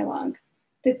no dialogue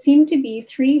that seem to be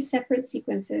 3 separate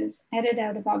sequences edited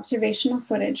out of observational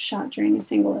footage shot during a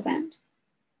single event.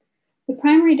 The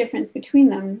primary difference between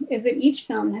them is that each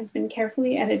film has been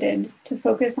carefully edited to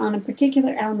focus on a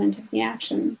particular element of the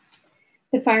action: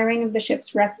 the firing of the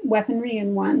ship's weaponry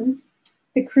in one,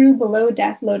 the crew below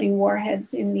deck loading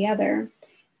warheads in the other,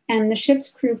 and the ship's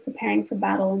crew preparing for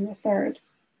battle in the third.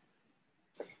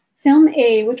 Film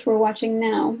A, which we're watching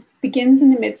now, begins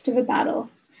in the midst of a battle,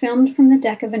 filmed from the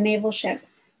deck of a naval ship,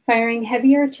 firing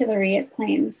heavy artillery at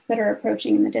planes that are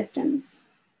approaching in the distance.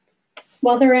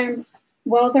 While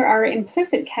there are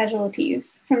implicit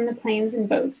casualties from the planes and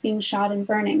boats being shot and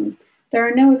burning, there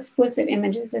are no explicit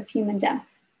images of human death.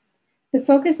 The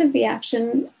focus of the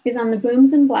action is on the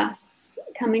booms and blasts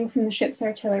coming from the ship's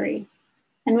artillery,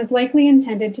 and was likely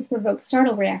intended to provoke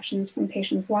startle reactions from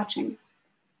patients watching.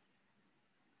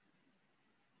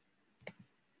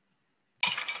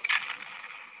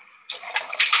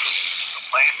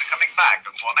 Planes are coming back,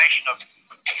 a formation of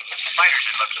fighters,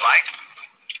 it looks like.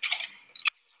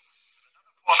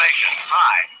 Another formation,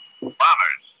 high,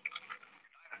 bombers.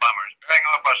 Bombers bearing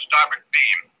off our starboard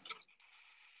beam.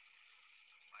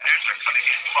 Fighters are coming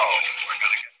in low. We're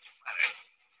going to get splattered.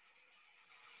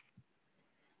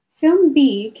 Film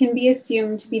B can be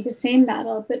assumed to be the same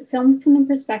battle, but filmed from the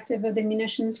perspective of the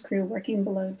munitions crew working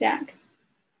below deck.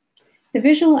 The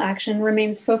visual action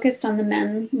remains focused on the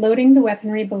men loading the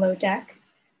weaponry below deck,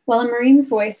 while a Marine's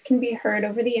voice can be heard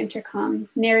over the intercom,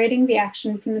 narrating the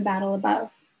action from the battle above.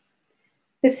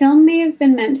 The film may have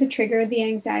been meant to trigger the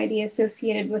anxiety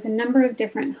associated with a number of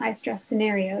different high-stress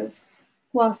scenarios,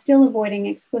 while still avoiding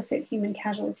explicit human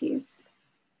casualties.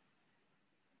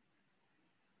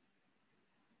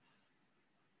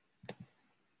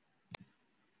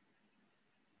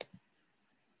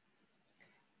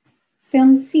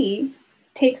 Film C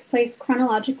takes place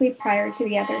chronologically prior to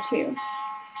the other two.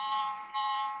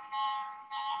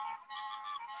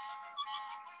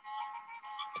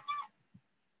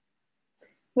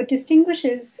 What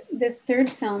distinguishes this third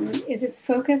film is its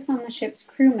focus on the ship's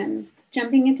crewmen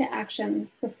jumping into action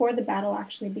before the battle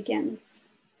actually begins.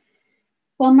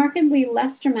 While markedly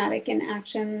less dramatic in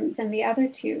action than the other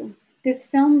two, this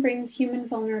film brings human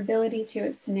vulnerability to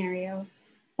its scenario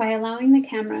by allowing the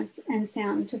camera and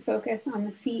sound to focus on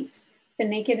the feet, the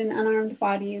naked and unarmed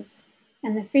bodies,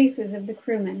 and the faces of the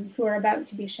crewmen who are about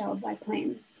to be shelled by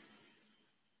planes.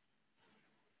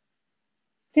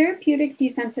 Therapeutic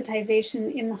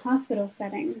desensitization in the hospital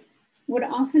setting would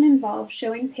often involve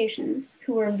showing patients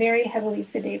who are very heavily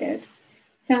sedated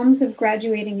films of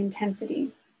graduating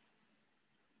intensity.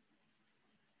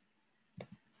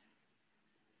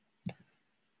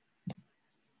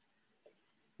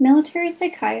 Military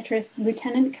psychiatrist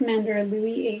Lieutenant Commander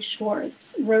Louis A.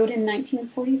 Schwartz wrote in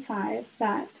 1945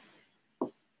 that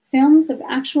films of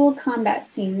actual combat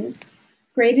scenes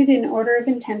graded in order of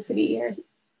intensity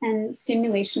and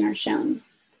stimulation are shown,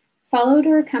 followed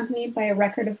or accompanied by a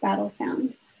record of battle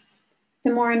sounds.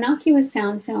 The more innocuous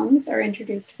sound films are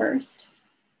introduced first.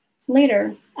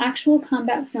 Later, actual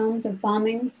combat films of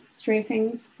bombings,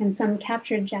 strafings, and some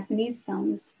captured Japanese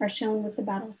films are shown with the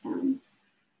battle sounds.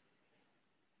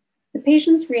 The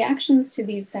patient's reactions to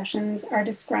these sessions are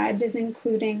described as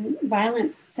including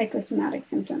violent psychosomatic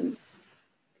symptoms.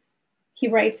 He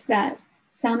writes that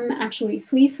some actually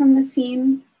flee from the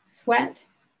scene, sweat,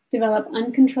 develop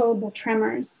uncontrollable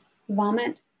tremors,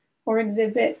 vomit, or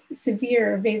exhibit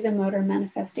severe vasomotor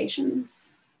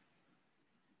manifestations.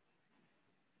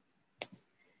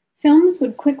 Films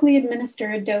would quickly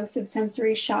administer a dose of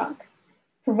sensory shock,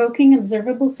 provoking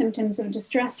observable symptoms of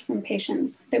distress from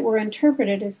patients that were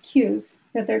interpreted as cues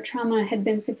that their trauma had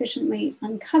been sufficiently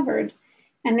uncovered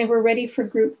and they were ready for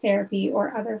group therapy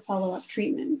or other follow-up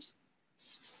treatment.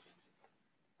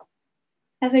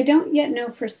 As I don't yet know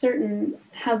for certain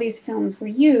how these films were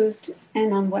used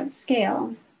and on what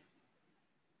scale,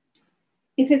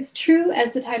 if it's true,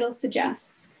 as the title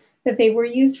suggests, that they were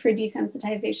used for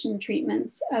desensitization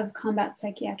treatments of combat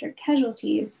psychiatric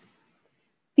casualties,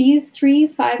 these 3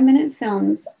 5-minute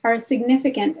films are a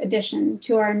significant addition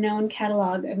to our known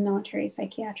catalog of military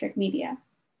psychiatric media.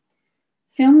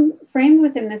 Framed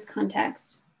within this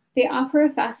context, they offer a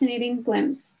fascinating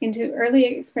glimpse into early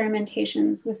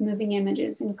experimentations with moving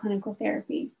images in clinical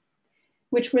therapy,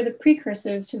 which were the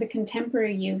precursors to the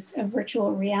contemporary use of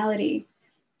virtual reality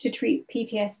to treat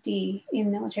PTSD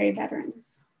in military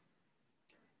veterans.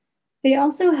 They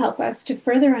also help us to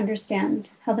further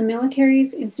understand how the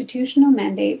military's institutional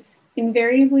mandates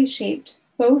invariably shaped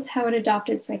both how it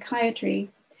adopted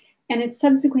psychiatry and its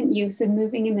subsequent use of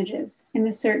moving images in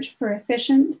the search for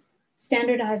efficient,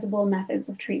 standardizable methods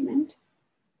of treatment.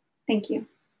 Thank you.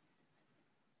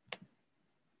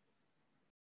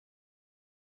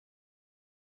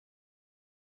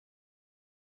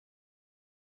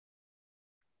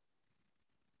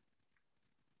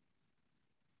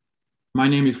 My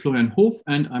name is Florian Hof,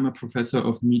 and I'm a professor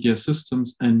of media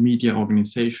systems and media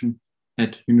organization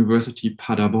at University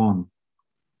Paderborn.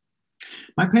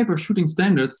 My paper, Shooting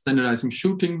Standards, Standardizing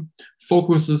Shooting,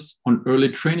 focuses on early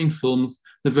training films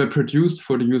that were produced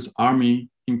for the US Army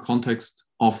in context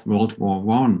of World War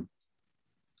I.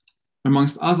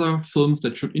 Amongst other films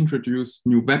that should introduce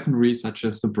new weaponry, such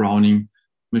as the Browning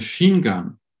machine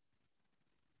gun.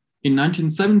 In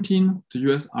 1917, the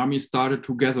US Army started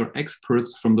to gather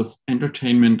experts from the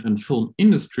entertainment and film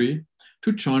industry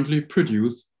to jointly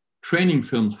produce training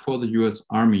films for the US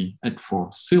Army at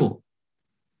Fort Sill.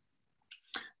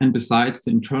 And besides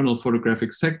the internal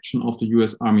photographic section of the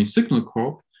US Army Signal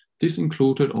Corps, this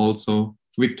included also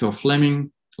Victor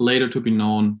Fleming, later to be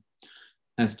known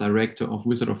as director of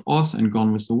Wizard of Oz and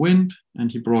Gone with the Wind,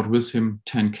 and he brought with him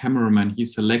 10 cameramen he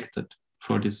selected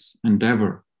for this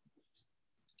endeavor.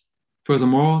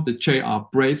 Furthermore, the J.R.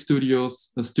 Bray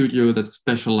Studios, a studio that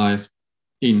specialized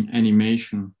in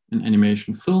animation and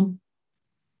animation film.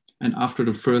 And after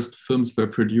the first films were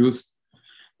produced,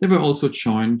 they were also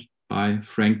joined by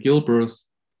Frank Gilbert,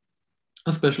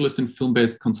 a specialist in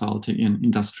film-based consulting and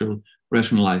industrial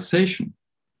rationalization.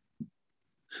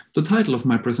 The title of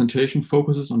my presentation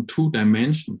focuses on 2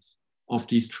 dimensions of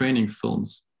these training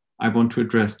films I want to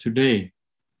address today.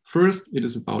 First, it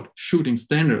is about shooting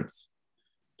standards,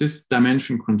 This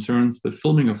dimension concerns the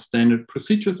filming of standard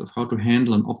procedures of how to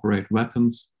handle and operate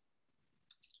weapons.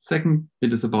 Second,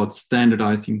 it is about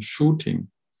standardizing shooting.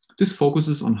 This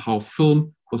focuses on how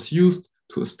film was used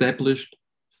to establish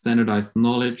standardized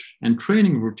knowledge and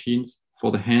training routines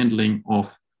for the handling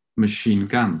of machine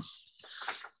guns.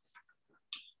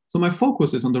 So my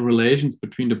focus is on the relations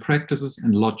between the practices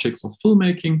and logics of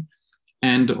filmmaking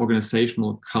and the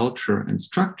organizational culture and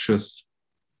structures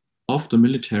of the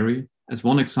military as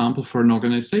one example for an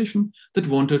organization that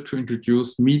wanted to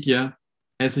introduce media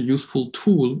as a useful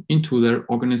tool into their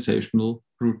organizational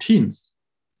routines.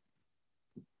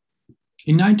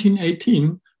 In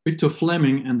 1918, Victor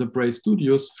Fleming and the Bray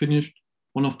Studios finished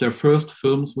one of their first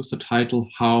films with the title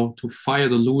How to Fire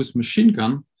the Lewis Machine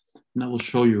Gun, and I will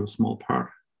show you a small part.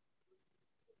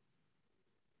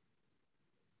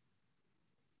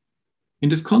 In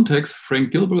this context,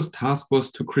 Frank Gilbert's task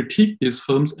was to critique these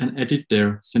films and edit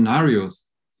their scenarios.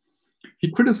 He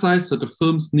criticized that the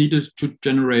films needed to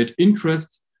generate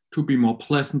interest, to be more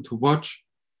pleasant to watch,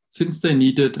 since they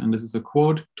needed, and this is a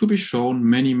quote, to be shown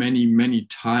many, many, many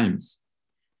times.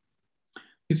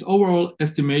 His overall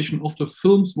estimation of the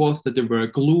films was that they were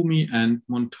gloomy and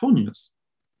monotonous.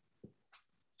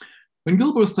 When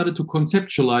Gilbert started to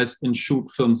conceptualize and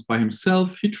shoot films by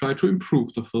himself, he tried to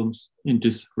improve the films in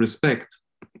this respect.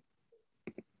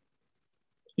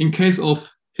 In case of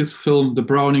his film, The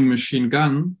Browning Machine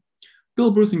Gun,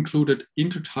 Gilbert included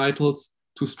intertitles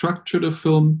to structure the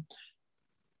film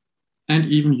and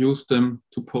even used them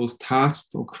to pose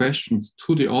tasks or questions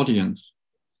to the audience.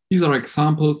 These are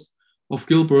examples of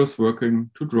Gilbert's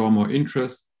working to draw more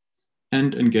interest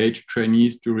and engage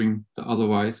trainees during the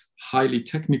otherwise highly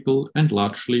technical and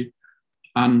largely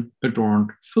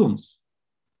unadorned films.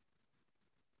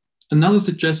 Another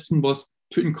suggestion was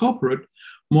to incorporate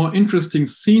more interesting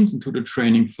scenes into the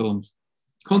training films.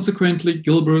 Consequently,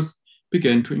 Gilbert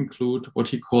began to include what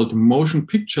he called motion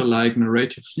picture-like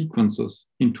narrative sequences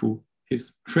into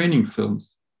his training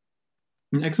films.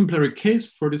 An exemplary case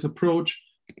for this approach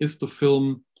is the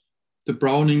film The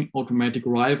Browning Automatic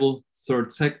Rifle,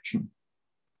 Third Section.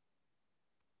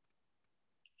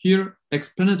 Here,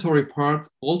 explanatory parts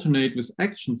alternate with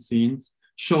action scenes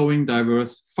showing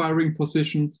diverse firing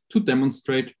positions to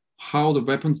demonstrate how the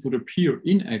weapons would appear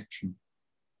in action.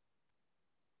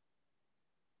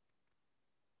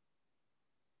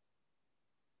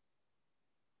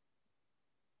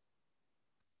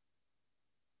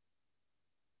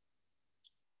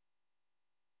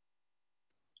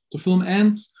 The film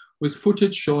ends with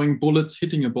footage showing bullets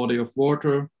hitting a body of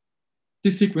water.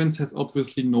 This sequence has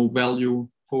obviously no value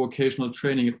for vocational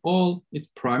training at all. Its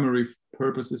primary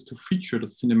purpose is to feature the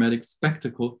cinematic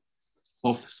spectacle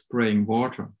of spraying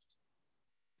water.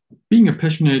 Being a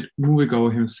passionate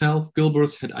moviegoer himself,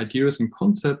 Gilbert had ideas and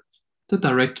concepts that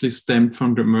directly stemmed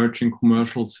from the emerging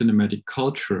commercial cinematic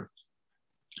culture.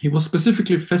 He was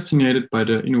specifically fascinated by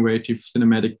the innovative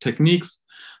cinematic techniques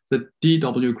that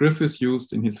D.W. Griffith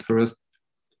used in his first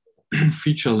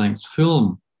feature-length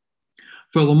film.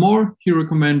 Furthermore, he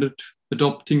recommended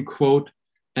adopting, quote,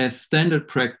 as standard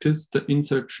practice, the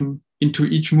insertion into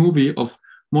each movie of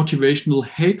motivational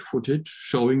hate footage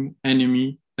showing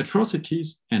enemy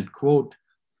atrocities, end quote.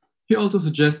 He also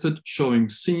suggested showing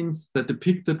scenes that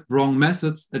depicted wrong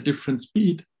methods at different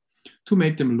speed to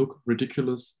make them look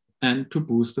ridiculous and to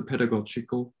boost the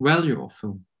pedagogical value of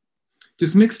film.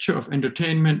 This mixture of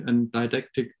entertainment and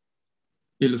didactic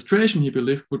illustration, he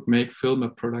believed, would make film a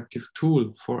productive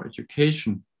tool for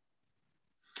education.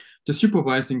 The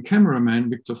supervising cameraman,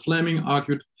 Victor Fleming,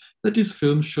 argued that these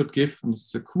films should give, and this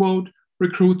is a quote,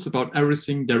 recruits about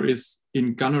everything there is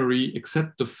in gunnery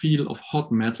except the feel of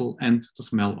hot metal and the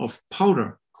smell of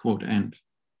powder, quote end.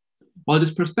 While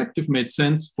this perspective made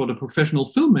sense for the professional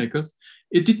filmmakers,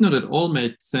 it did not at all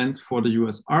make sense for the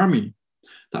US Army.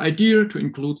 The idea to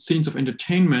include scenes of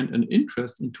entertainment and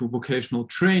interest into vocational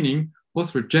training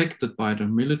was rejected by the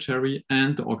military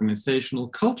and the organizational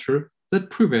culture that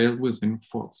prevailed within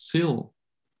Fort Sill.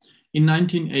 In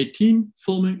 1918,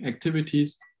 filming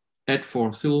activities at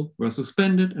Fort Sill were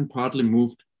suspended and partly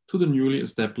moved to the newly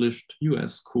established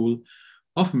US School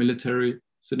of Military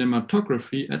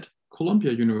Cinematography at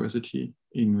Columbia University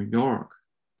in New York.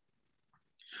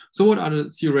 So what are the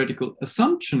theoretical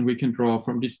assumptions we can draw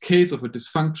from this case of a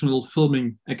dysfunctional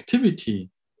filming activity?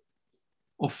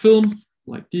 Of films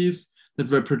like these that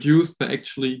were produced but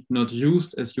actually not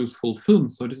used as useful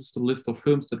films. So this is the list of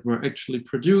films that were actually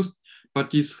produced,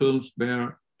 but these films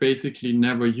were basically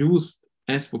never used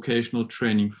as vocational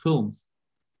training films.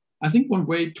 I think one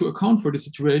way to account for this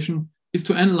situation is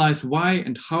to analyze why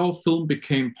and how film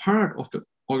became part of the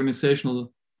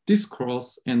organizational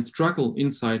discourse, and struggle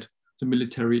inside the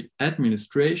military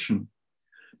administration.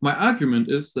 My argument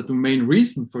is that the main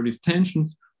reason for these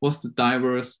tensions was the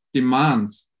diverse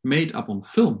demands made upon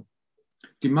film,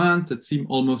 demands that seem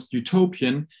almost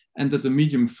utopian and that the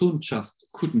medium film just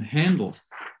couldn't handle.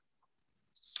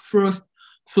 First,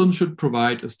 film should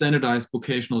provide a standardized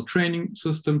vocational training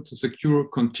system to secure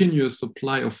continuous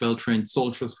supply of well-trained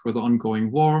soldiers for the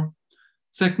ongoing war.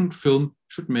 Second, film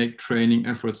should make training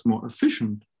efforts more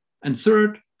efficient. And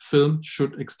third, film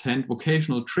should extend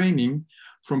vocational training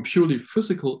from purely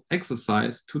physical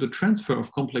exercise to the transfer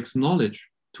of complex knowledge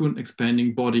to an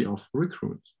expanding body of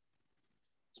recruits.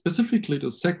 Specifically,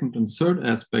 the second and third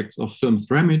aspects of film's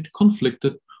remit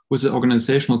conflicted with the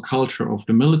organizational culture of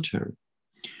the military.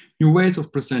 New ways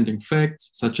of presenting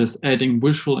facts, such as adding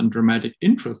visual and dramatic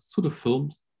interests to the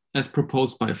films, as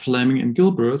proposed by Fleming and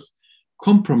Gilbert,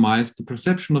 compromised the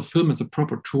perception of film as a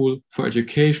proper tool for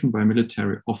education by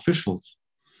military officials.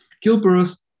 Gilbert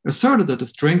asserted that the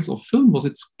strength of film was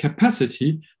its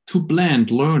capacity to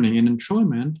blend learning and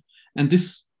enjoyment, and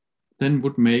this then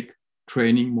would make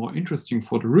training more interesting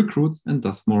for the recruits and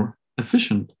thus more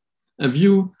efficient, a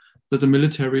view that the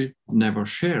military never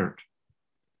shared.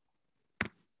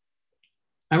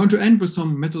 I want to end with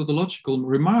some methodological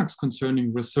remarks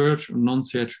concerning research on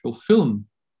non-theatrical film.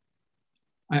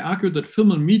 I argue that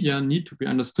film and media need to be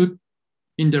understood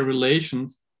in their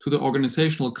relations to the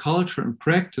organizational culture and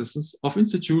practices of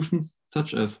institutions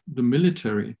such as the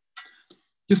military.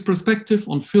 This perspective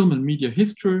on film and media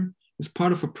history is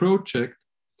part of a project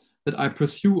that I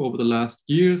pursue over the last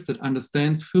years that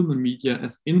understands film and media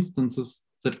as instances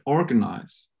that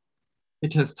organize.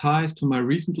 It has ties to my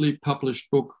recently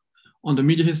published book on the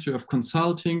media history of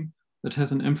consulting that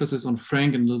has an emphasis on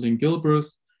Frank and Lillian Gilbert,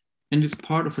 and is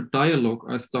part of a dialogue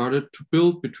I started to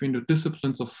build between the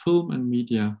disciplines of film and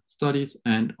media studies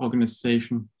and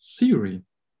organization theory.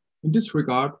 In this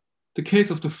regard, the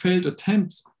case of the failed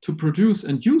attempts to produce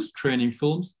and use training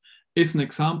films is an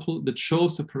example that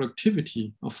shows the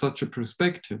productivity of such a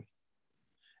perspective.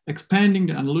 Expanding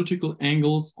the analytical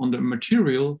angles on the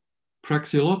material,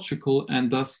 praxeological,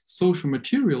 and thus social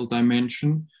material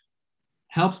dimension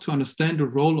helps to understand the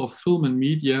role of film and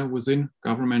media within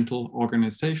governmental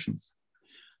organizations.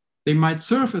 They might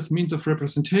serve as means of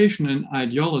representation and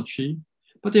ideology,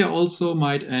 but they also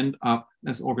might end up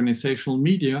as organizational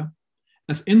media,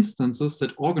 as instances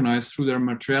that organize through their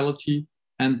materiality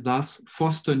and thus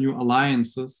foster new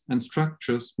alliances and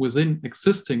structures within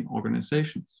existing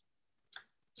organizations.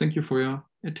 Thank you for your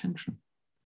attention.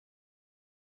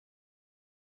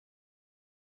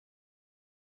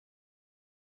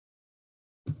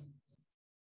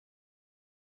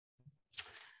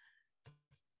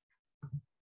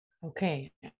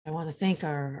 Okay, I want to thank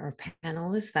our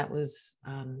panelists. That was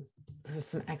there was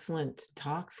some excellent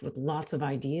talks with lots of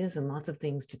ideas and lots of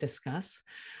things to discuss.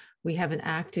 We have an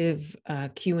active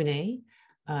Q&A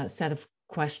set of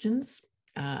questions,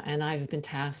 and I've been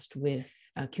tasked with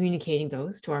communicating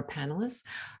those to our panelists.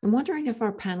 I'm wondering if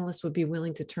our panelists would be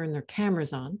willing to turn their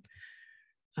cameras on.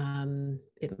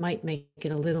 It might make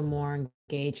it a little more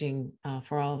engaging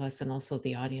for all of us and also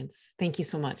the audience. Thank you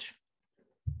so much.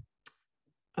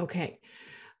 Okay.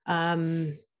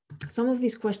 Some of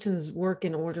these questions work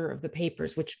in order of the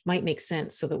papers, which might make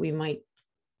sense so that we might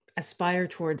aspire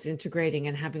towards integrating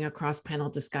and having a cross-panel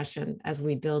discussion as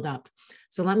we build up.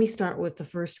 So let me start with the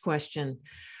first question,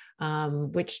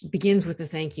 which begins with a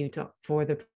thank you for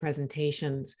the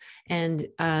presentations. And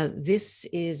this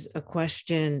is a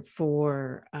question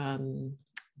for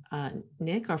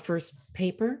Nick, our first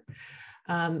paper.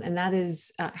 And that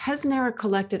is, has NARA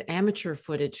collected amateur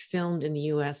footage filmed in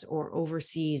the US or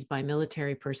overseas by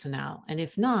military personnel? And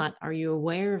if not, are you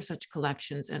aware of such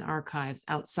collections and archives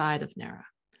outside of NARA?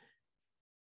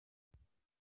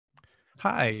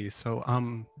 Hi, so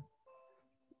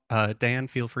Dan,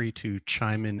 feel free to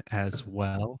chime in as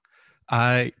well.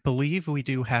 I believe we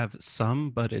do have some,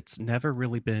 but it's never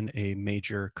really been a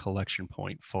major collection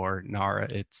point for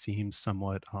NARA. It seems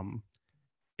somewhat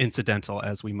incidental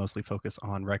as we mostly focus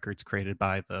on records created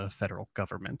by the federal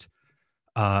government.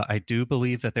 I do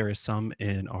believe that there is some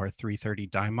in our 330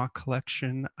 DIMOC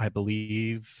collection. I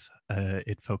believe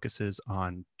it focuses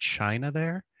on China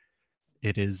there.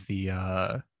 It is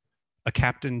the a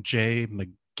Captain J.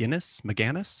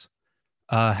 McGannis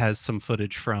has some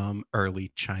footage from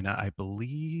early China, I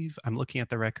believe. I'm looking at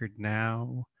the record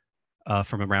now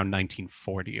from around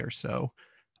 1940 or so.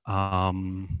 I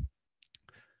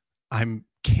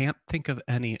can't think of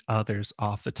any others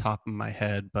off the top of my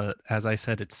head, but as I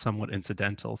said, it's somewhat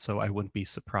incidental, so I wouldn't be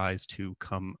surprised to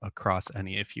come across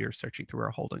any if you're searching through our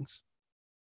holdings.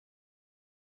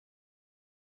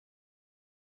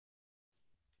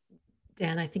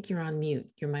 Dan, I think you're on mute.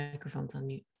 Your microphone's on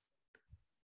mute.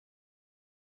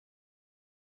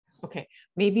 Okay,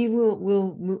 maybe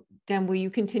we'll move. Dan, will you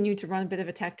continue to run a bit of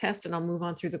a tech test and I'll move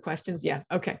on through the questions? Yeah,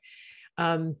 okay.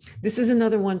 This is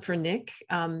another one for Nick.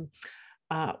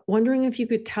 Wondering if you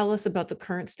could tell us about the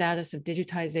current status of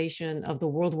digitization of the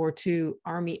World War II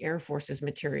Army Air Forces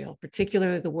material,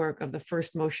 particularly the work of the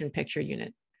first motion picture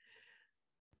unit.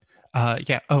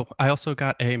 Yeah. Oh, I also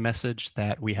got a message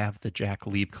that we have the Jack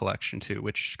Lieb collection too,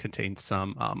 which contains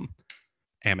some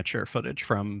amateur footage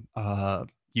from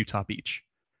Utah Beach.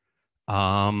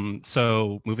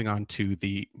 So moving on to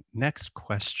the next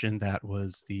question, that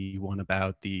was the one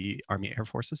about the Army Air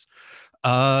Forces.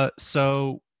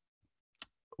 So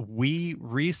we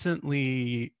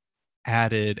recently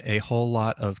added a whole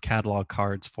lot of catalog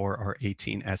cards for our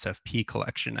 18 SFP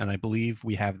collection, and I believe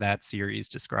we have that series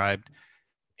described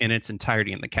in its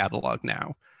entirety in the catalog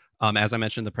now. As I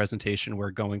mentioned in the presentation, we're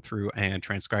going through and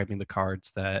transcribing the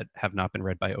cards that have not been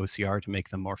read by OCR to make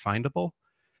them more findable.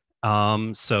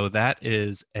 So that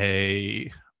is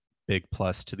a big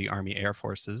plus to the Army Air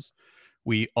Forces.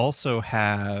 We also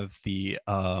have the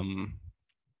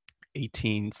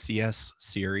 18 CS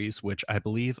series, which I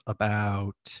believe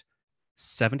about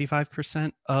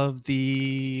 75% of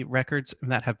the records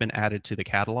that have been added to the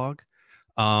catalog.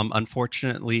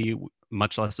 Unfortunately,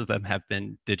 much less of them have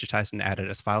been digitized and added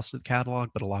as files to the catalog,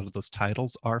 but a lot of those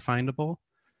titles are findable.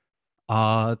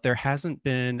 There hasn't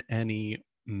been any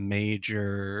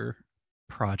major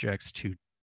projects to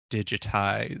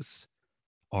digitize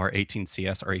our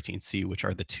 18CS or 18C, which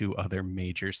are the two other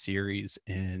major series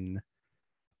in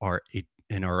our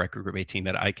record group 18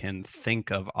 that I can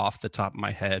think of off the top of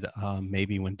my head.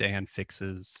 Maybe when Dan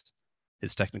fixes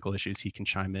his technical issues, he can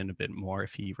chime in a bit more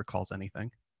if he recalls anything.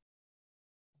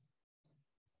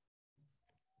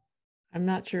 I'm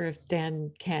not sure if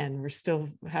Dan can. We're still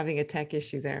having a tech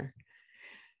issue there.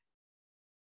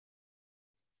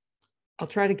 I'll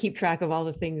try to keep track of all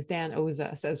the things Dan owes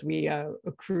us as we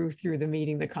accrue through the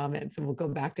meeting, the comments, and we'll go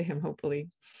back to him hopefully.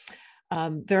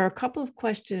 There are a couple of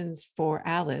questions for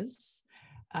Alice.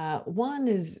 One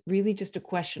is really just a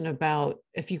question about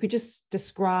if you could just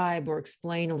describe or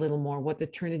explain a little more what the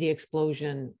Trinity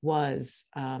explosion was.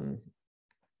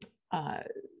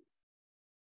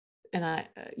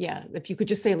 If you could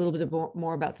just say a little bit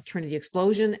more about the Trinity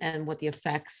explosion and what the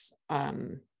effects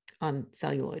on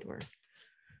celluloid were.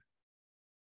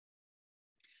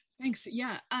 Thanks.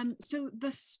 Yeah. So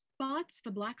the spots, the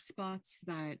black spots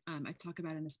that I talk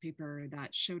about in this paper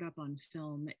that showed up on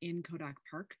film in Kodak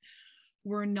Park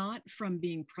were not from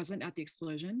being present at the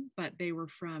explosion, but they were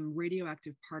from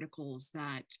radioactive particles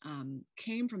that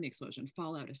came from the explosion,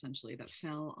 fallout essentially, that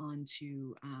fell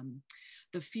onto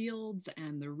the fields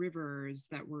and the rivers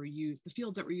that were used, the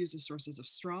fields that were used as sources of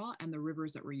straw, and the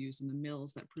rivers that were used in the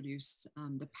mills that produced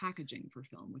the packaging for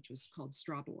film, which was called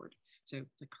straw board. So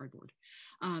it's like cardboard.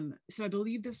 So I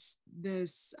believe this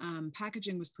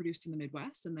packaging was produced in the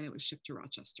Midwest, and then it was shipped to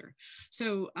Rochester.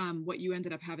 So what you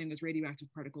ended up having was radioactive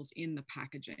particles in the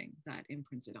packaging that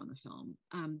imprinted on the film.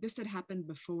 This had happened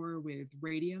before with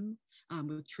radium,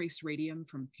 with trace radium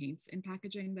from paints in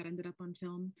packaging that ended up on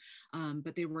film,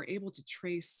 but they were able to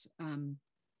trace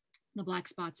the black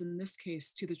spots in this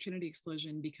case to the Trinity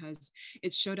explosion because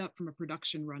it showed up from a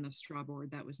production run of straw board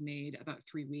that was made about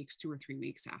 2 or 3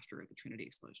 weeks after the Trinity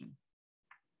explosion.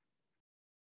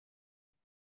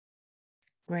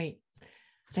 Great,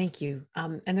 thank you.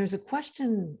 And there's a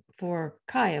question for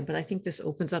Kaia, but I think this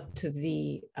opens up to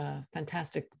the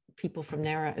fantastic people from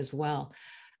NARA as well.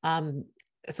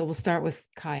 So we'll start with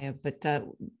Kaia, but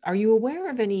are you aware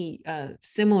of any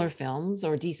similar films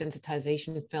or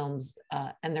desensitization films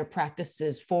and their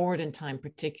practices forward in time,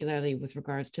 particularly with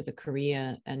regards to the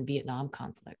Korea and Vietnam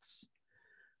conflicts?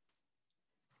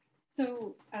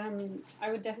 So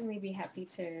I would definitely be happy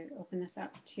to open this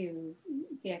up to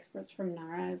the experts from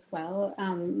NARA as well.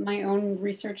 My own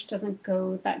research doesn't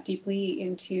go that deeply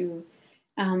into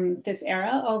this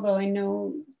era, although I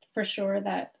know for sure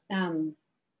that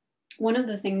one of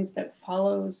the things that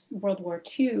follows World War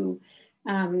II,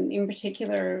 in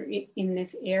particular in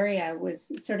this area,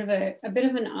 was sort of a bit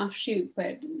of an offshoot,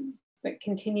 but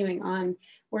continuing on,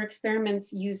 were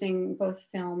experiments using both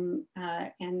film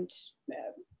and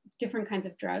different kinds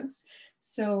of drugs.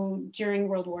 So during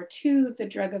World War II, the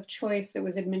drug of choice that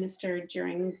was administered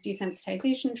during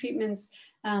desensitization treatments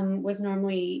was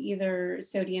normally either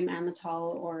sodium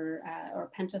amytal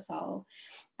or pentothal.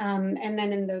 And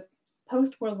then in the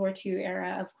post-World War II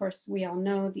era, of course, we all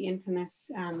know the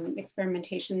infamous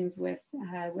experimentations with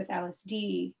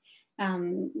LSD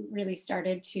really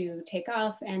started to take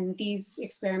off. And these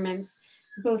experiments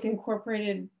both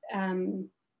incorporated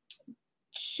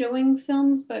showing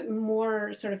films, but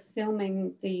more sort of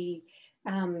filming the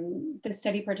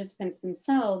study participants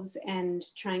themselves and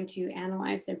trying to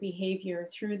analyze their behavior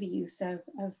through the use of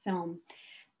film.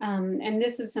 And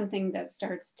this is something that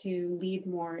starts to lead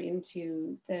more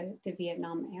into the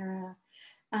Vietnam era.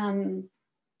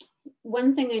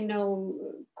 One thing I know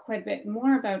quite a bit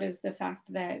more about is the fact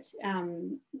that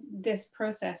this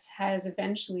process has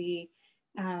eventually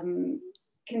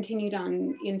continued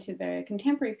on into the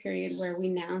contemporary period, where we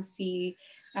now see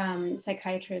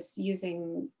psychiatrists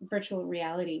using virtual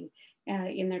reality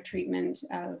in their treatment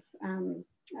of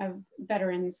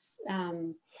veterans.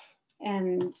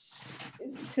 And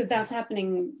so that's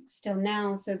happening still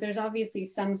now. So there's obviously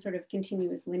some sort of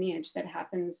continuous lineage that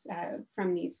happens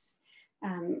from these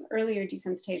earlier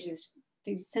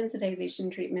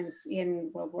desensitization treatments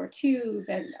in World War II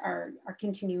that are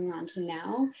continuing on to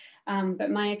now.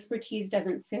 But my expertise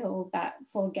doesn't fill that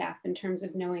full gap in terms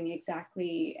of knowing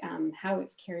exactly how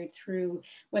it's carried through,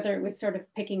 whether it was sort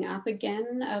of picking up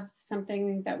again of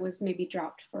something that was maybe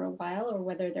dropped for a while, or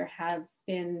whether there have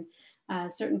been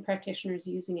certain practitioners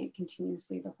using it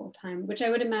continuously the whole time, which I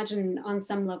would imagine on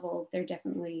some level there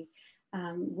definitely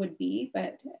would be.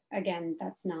 But again,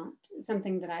 that's not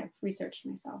something that I've researched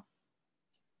myself.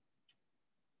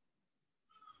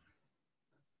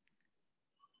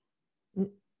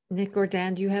 Nick or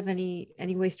Dan, do you have any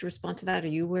ways to respond to that? Are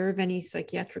you aware of any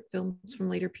psychiatric films from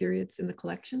later periods in the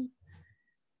collection?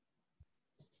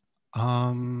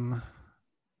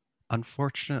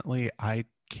 Unfortunately, I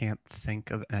can't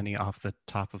think of any off the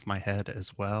top of my head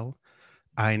as well.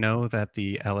 I know that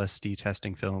the LSD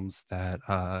testing films that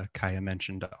Kaia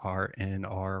mentioned are in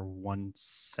our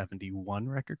 171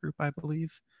 record group, I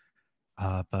believe.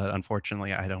 But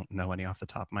unfortunately, I don't know any off the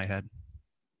top of my head.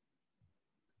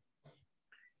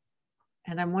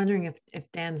 And I'm wondering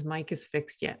if Dan's mic is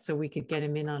fixed yet, so we could get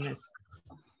him in on this.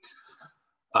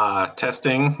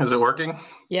 Testing, is it working?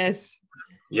 Yes.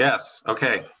 Yes,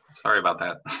 okay, sorry about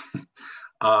that.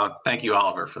 Thank you,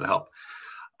 Oliver, for the help.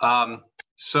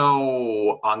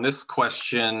 So on this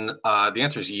question, the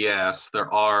answer is yes,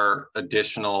 there are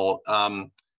additional,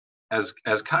 as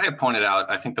Kaia pointed out,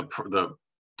 I think the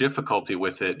difficulty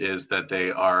with it is that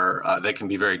they can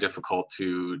be very difficult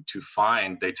to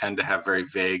find. They tend to have very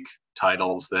vague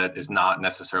titles that is not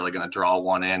necessarily going to draw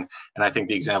one in. And I think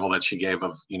the example that she gave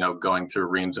of, going through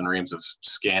reams and reams of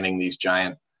scanning these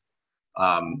giant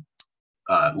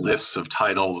lists of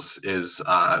titles is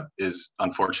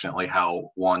unfortunately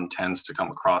how one tends to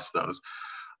come across those.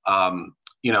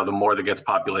 The more that gets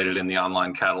populated in the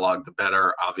online catalog, the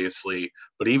better, obviously.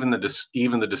 But even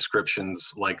the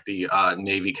descriptions, like the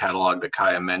Navy catalog that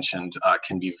Kaia mentioned,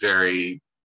 can be very,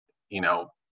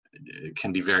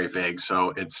 vague.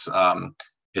 So it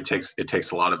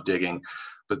takes a lot of digging.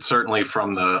 But certainly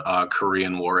from the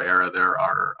Korean War era, there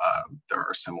are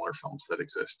similar films that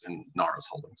exist in NARA's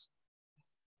holdings.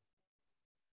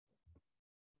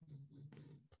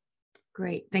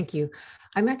 Great, thank you.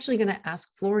 I'm actually going to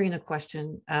ask Florian a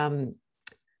question that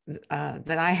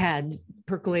I had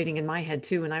percolating in my head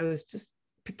too, and I was just,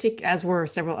 as were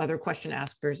several other question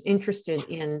askers, interested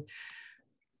in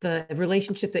the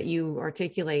relationship that you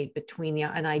articulate between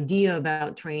an idea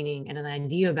about training and an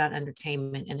idea about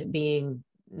entertainment, and it being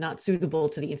not suitable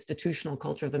to the institutional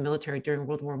culture of the military during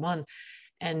World War I.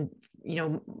 And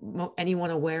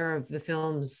anyone aware of the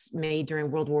films made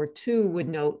during World War II would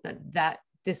note that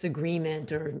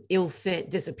disagreement or ill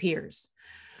fit disappears.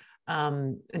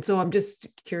 And so I'm just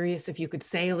curious if you could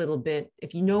say a little bit,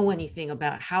 if you know anything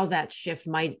about how that shift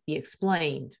might be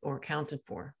explained or accounted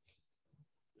for.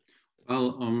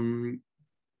 Well,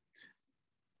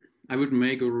 I would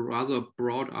make a rather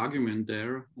broad argument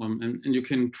there, and you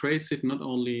can trace it not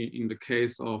only in the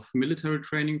case of military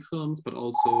training films, but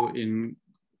also in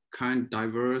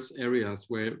diverse areas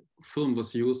where film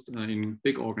was used in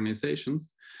big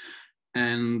organizations.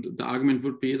 And the argument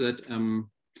would be that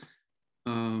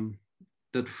the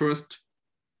first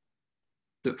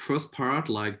part,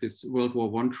 like this World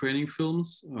War I training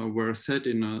films, were set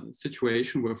in a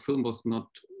situation where film was not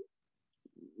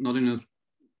in a,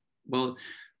 well,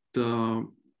 the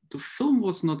film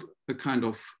was not a kind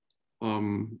of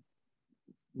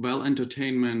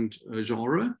entertainment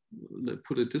genre, let's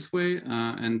put it this way,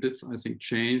 and this I think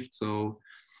changed. So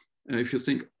if you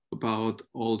think about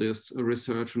all this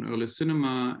research on early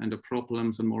cinema and the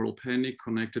problems and moral panic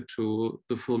connected to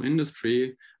the film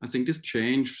industry, I think this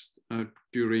changed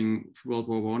during World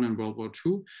War I and World War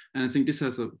II, and I think this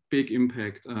has a big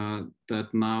impact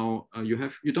that now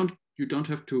you don't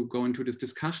have to go into these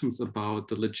discussions about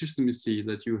the legitimacy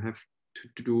that you have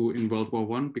to do in World War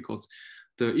I, because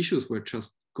the issues were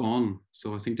just gone.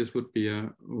 So I think this would be a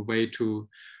way to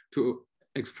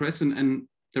express. And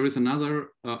there is another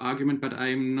argument, but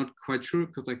I'm not quite sure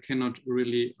because I cannot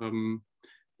really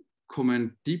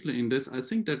comment deeply in this. I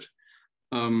think that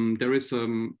there is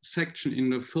a section in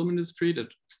the film industry that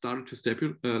started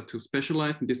to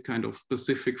specialize in this kind of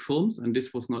specific films, and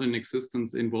this was not in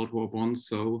existence in World War I.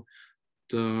 So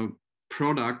the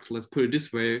products, let's put it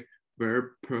this way,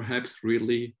 were perhaps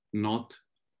really not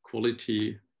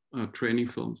quality training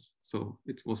films. So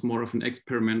it was more of an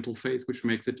experimental phase, which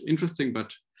makes it interesting,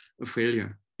 but a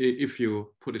failure, if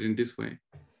you put it in this way.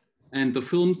 And the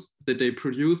films that they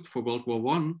produced for World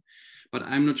War I, but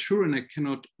I'm not sure, and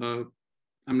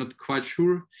I'm not quite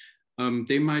sure,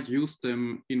 they might use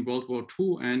them in World War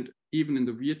II and even in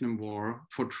the Vietnam War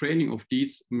for training of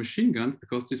these machine guns,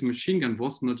 because this machine gun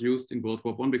was not used in World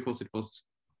War I because it was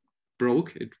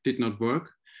broke, it did not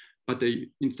work. But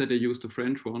instead they used the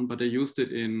French one, but they used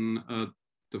it in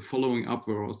the following up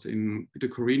wars in the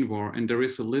Korean War. And there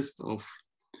is a list of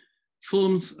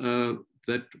films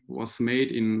that was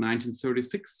made in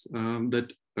 1936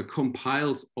 that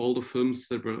compiles all the films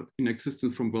that were in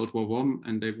existence from World War I,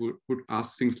 and they would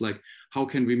ask things like, how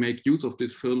can we make use of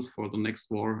these films for the next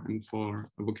war and for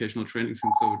a vocational training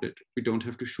film so that we don't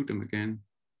have to shoot them again.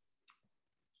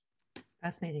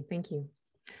 Fascinating, thank you.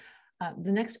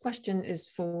 The next question is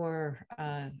for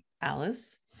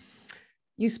Alice.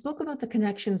 You spoke about the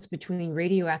connections between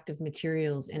radioactive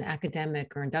materials in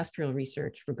academic or industrial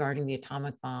research regarding the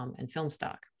atomic bomb and film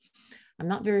stock. I'm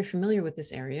not very familiar with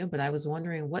this area, but I was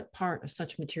wondering what part of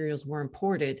such materials were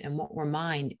imported and what were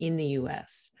mined in the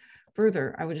US.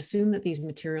 Further, I would assume that these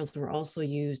materials were also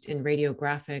used in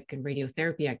radiographic and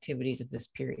radiotherapy activities of this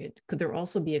period. Could there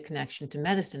also be a connection to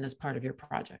medicine as part of your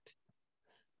project?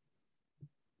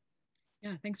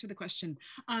 Yeah, thanks for the question.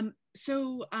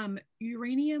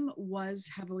 Uranium was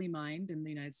heavily mined in the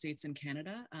United States and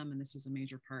Canada, and this was a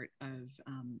major part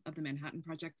of the Manhattan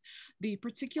Project. The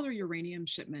particular uranium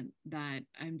shipment that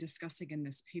I'm discussing in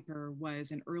this paper was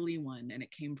an early one, and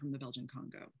it came from the Belgian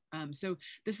Congo. So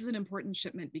this is an important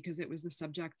shipment because it was the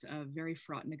subject of very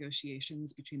fraught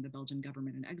negotiations between the Belgian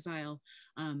government in exile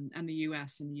and the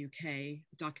US and the UK,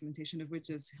 documentation of which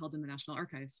is held in the National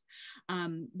Archives.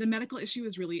 The medical issue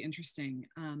is really interesting.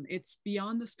 It's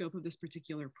beyond the scope of this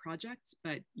particular project,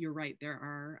 but you're right, there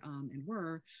are and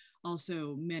were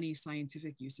also many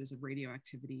scientific uses of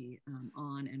radioactivity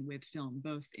on and with film,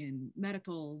 both in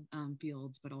medical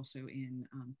fields, but also in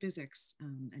physics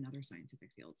and other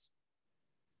scientific fields.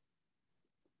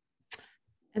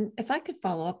 And if I could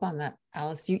follow up on that,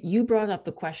 Alice, you brought up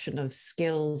the question of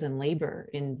skills and labor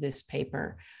in this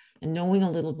paper, and knowing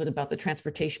a little bit about the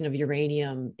transportation of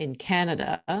uranium in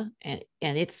Canada and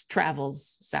its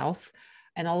travels south,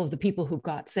 and all of the people who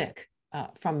got sick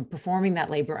from performing that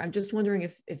labor. I'm just wondering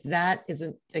if that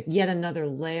isn't yet another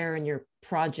layer in your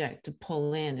project to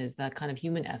pull in, is that kind of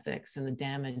human ethics and the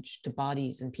damage to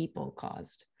bodies and people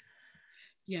caused.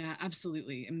 Yeah,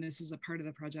 absolutely. I mean, this is a part of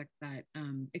the project that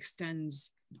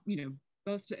extends,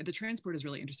 both the transport is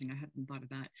really interesting. I hadn't thought of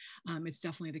that. It's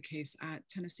definitely the case at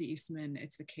Tennessee Eastman.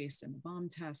 It's the case in the bomb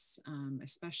tests,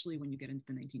 especially when you get into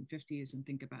the 1950s and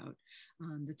think about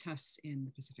the tests in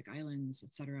the Pacific Islands,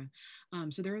 et cetera.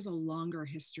 So there is a longer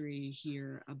history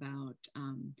here about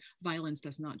violence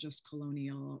that's not just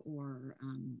colonial or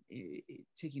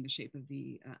taking the shape of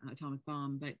the atomic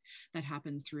bomb, but that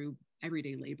happens through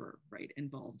everyday labor, right,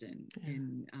 involved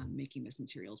in making this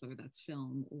materials, whether that's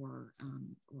film or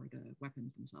the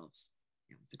weapons themselves.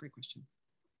 Yeah, that's a great question.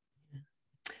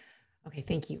 Okay,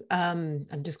 thank you. I'm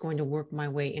just going to work my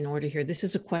way in order here. This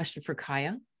is a question for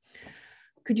Kaia.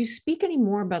 Could you speak any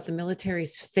more about the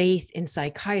military's faith in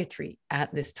psychiatry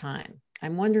at this time?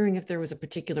 I'm wondering if there was a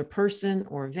particular person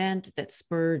or event that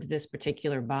spurred this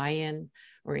particular buy-in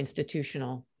or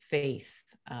institutional faith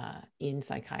in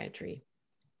psychiatry.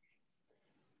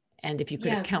 And if you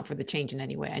could account for the change in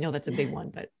any way. I know that's a big one,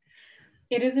 but.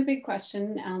 It is a big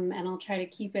question, and I'll try to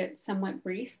keep it somewhat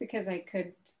brief because I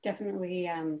could definitely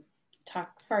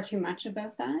talk far too much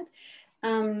about that.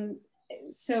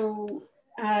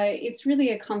 It's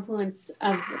really a confluence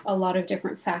of a lot of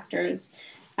different factors.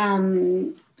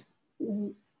 Two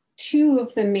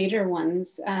of the major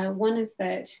ones, one is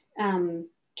that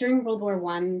during World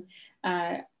War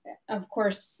I, of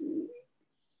course,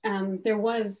 there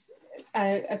was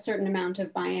a certain amount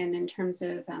of buy-in in terms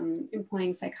of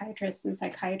employing psychiatrists and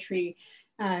psychiatry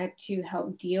to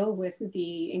help deal with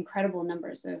the incredible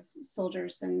numbers of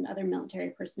soldiers and other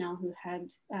military personnel who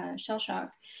had shell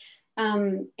shock.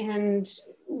 And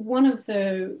one of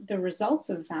the results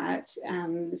of that,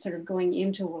 sort of going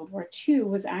into World War II,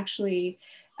 was actually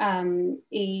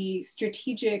a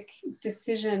strategic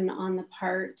decision on the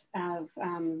part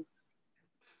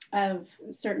of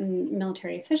certain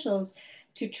military officials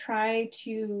to try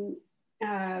to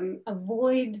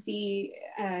avoid the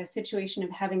situation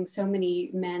of having so many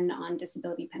men on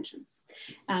disability pensions.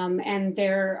 And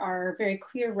there are very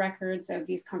clear records of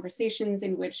these conversations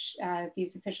in which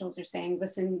these officials are saying,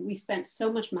 listen, we spent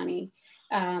so much money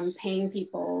paying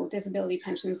people disability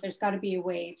pensions. There's got to be a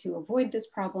way to avoid this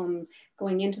problem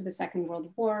going into the Second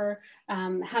World War.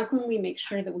 How can we make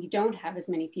sure that we don't have as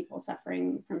many people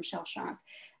suffering from shell shock?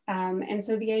 And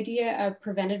so the idea of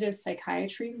preventative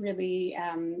psychiatry really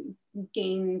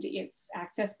gained its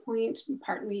access point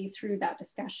partly through that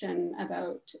discussion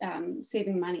about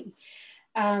saving money.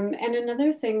 And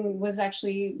another thing was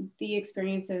actually the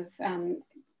experience of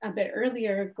a bit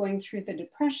earlier going through the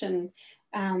Depression,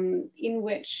 in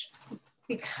which,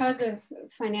 because of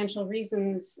financial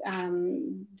reasons,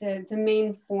 the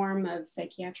main form of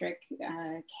psychiatric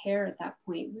care at that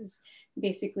point was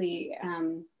basically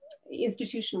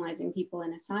institutionalizing people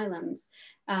in asylums.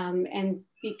 And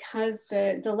because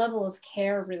the level of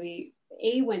care really,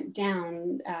 A, went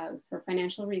down for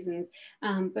financial reasons,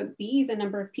 but B, the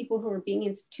number of people who were being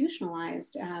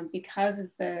institutionalized because of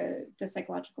the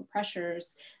psychological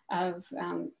pressures of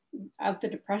the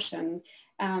Depression.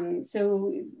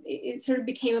 So it sort of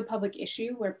became a public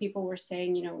issue where people were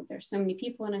saying, you know, there's so many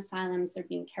people in asylums, they're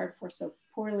being cared for so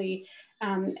poorly.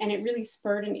 And it really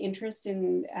spurred an interest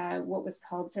in what was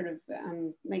called sort of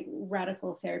like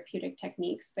radical therapeutic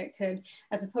techniques that could,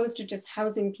 as opposed to just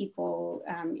housing people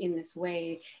in this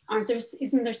way,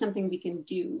 isn't there something we can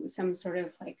do, some sort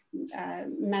of like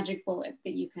magic bullet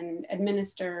that you can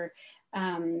administer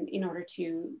in order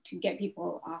to get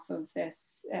people off of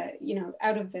this, you know,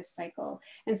 out of this cycle.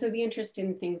 And so the interest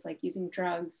in things like using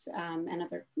drugs and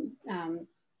other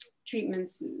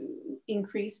treatments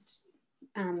increased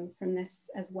from this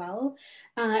as well.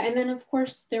 And then of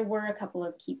course, there were a couple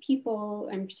of key people,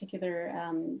 in particular,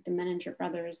 the Menninger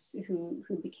brothers, who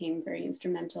became very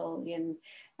instrumental in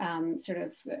sort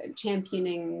of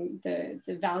championing the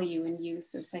value and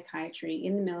use of psychiatry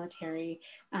in the military,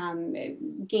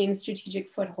 gained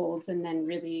strategic footholds, and then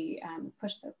really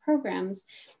pushed their programs.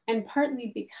 And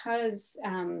partly because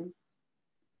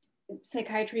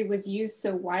psychiatry was used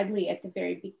so widely at the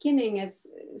very beginning as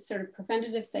sort of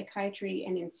preventative psychiatry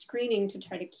and in screening to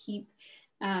try to keep,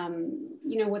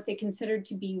 you know, what they considered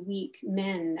to be weak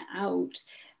men out.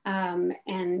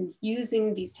 And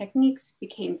using these techniques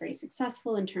became very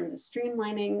successful in terms of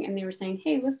streamlining. And they were saying,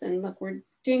 hey, listen, look, we're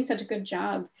doing such a good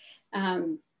job,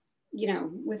 you know,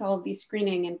 with all of these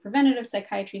screening and preventative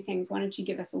psychiatry things. Why don't you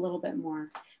give us a little bit more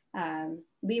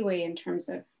leeway in terms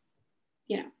of,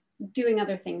 you know, doing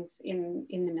other things in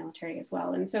the military as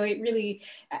well. And so it really,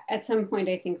 at some point,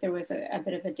 I think there was a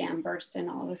bit of a dam burst, and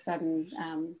all of a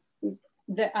sudden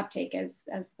the uptake, as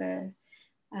the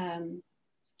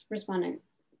respondent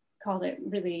called it,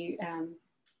 really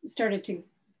started to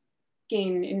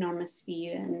gain enormous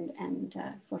speed and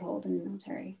foothold in the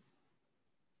military.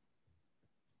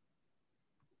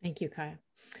 Thank you, Kaia.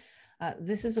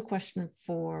 This is a question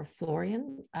for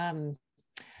Florian.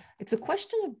 It's a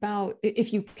question about,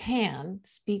 if you can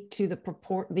speak to the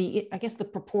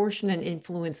proportion and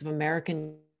influence of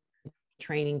American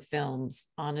training films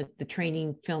on the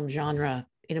training film genre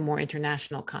in a more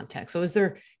international context. So is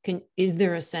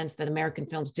there a sense that American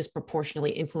films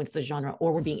disproportionately influence the genre,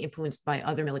 or were being influenced by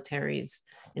other militaries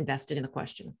invested in the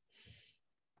question?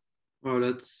 Oh,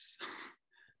 that's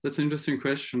an interesting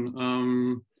question.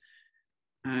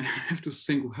 I have to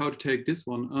think how to take this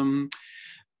one.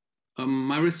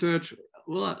 My research,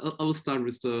 well, I will start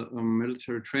with the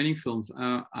military training films.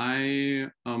 I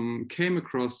came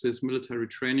across these military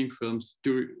training films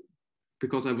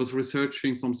because I was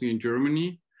researching something in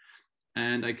Germany,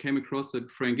 and I came across that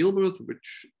Frank Gilbert,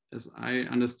 which, as I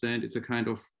understand, is a kind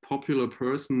of popular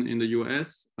person in the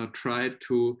US, tried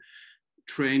to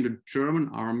train the German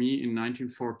army in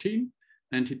 1914,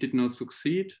 and he did not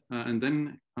succeed. And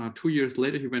then 2 years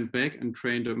later, he went back and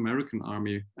trained the American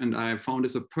army. And I found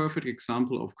this a perfect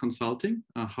example of consulting,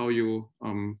 how you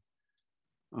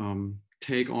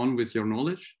take on with your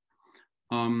knowledge.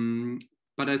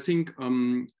 But I think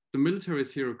the military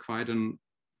is here quite a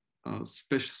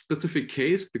specific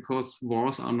case, because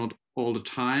wars are not all the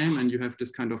time, and you have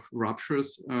this kind of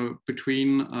ruptures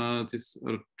between this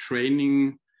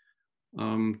training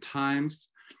times.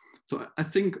 So I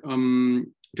think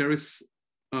there is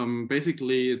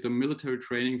basically the military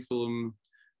training film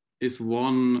is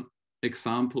one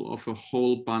example of a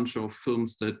whole bunch of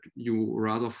films that you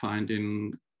rather find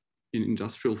in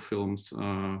industrial films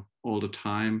all the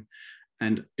time.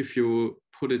 And if you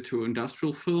put it to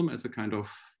industrial film as a kind of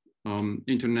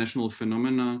international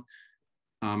phenomena,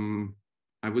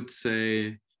 I would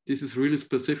say this is really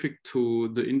specific to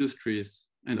the industries.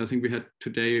 And I think we had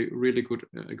today really good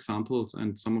examples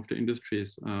and some of the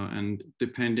industries, and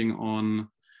depending on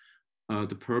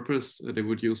the purpose, they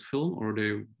would use film or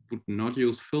they would not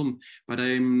use film. But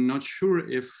I'm not sure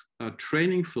if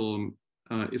training film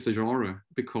is a genre,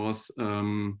 because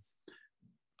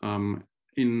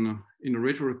in a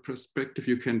retro perspective,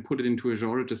 you can put it into a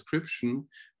genre description,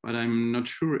 but I'm not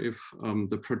sure if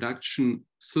the production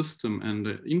system and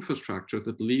the infrastructures,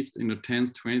 at least in the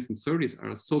 10s, 20s, and 30s,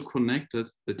 are so connected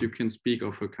that you can speak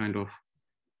of a kind of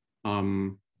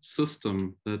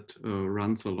system that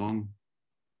runs along.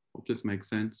 Hope this makes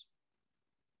sense.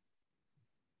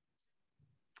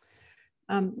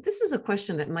 This is a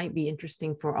question that might be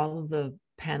interesting for all of the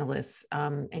panelists.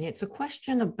 And it's a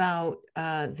question about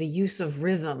the use of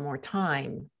rhythm or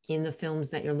time in the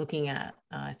films that you're looking at.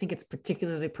 I think it's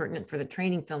particularly pertinent for the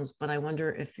training films, but I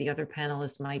wonder if the other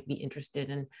panelists might be interested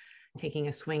in taking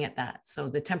a swing at that. So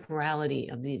the temporality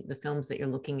of the films that you're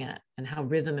looking at and how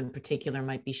rhythm in particular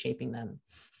might be shaping them.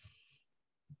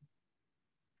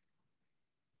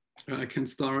 I can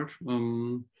start.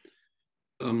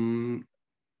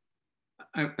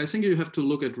 I think you have to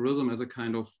look at rhythm as a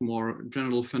kind of more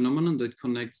general phenomenon that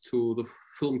connects to the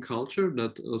film culture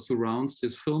that surrounds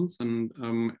these films. And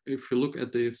if you look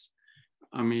at this,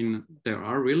 I mean, they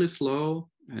are really slow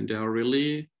and they are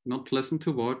really not pleasant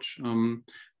to watch,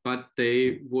 but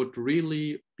they would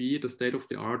really be the state of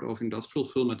the art of industrial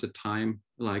film at the time,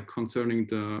 like concerning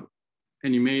the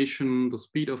animation, the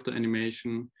speed of the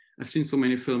animation. I've seen so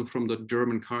many films from the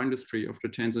German car industry of the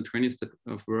 10s and 20s that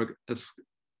work as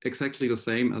exactly the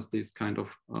same as these kind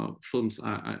of films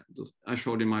I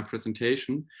showed in my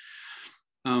presentation.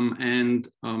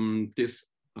 This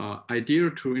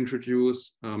idea to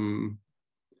introduce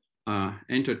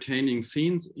entertaining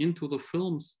scenes into the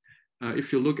films,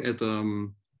 if you look at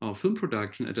film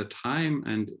production at the time,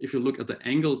 and if you look at the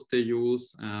angles they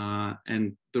use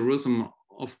and the rhythm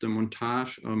of the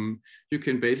montage, you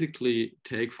can basically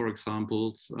take, for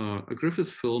example, a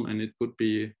Griffith film, and it would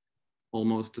be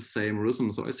almost the same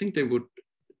rhythm. So I think they would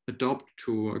adopt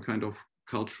to a kind of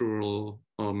cultural,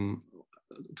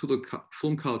 to the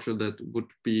film culture that would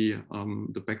be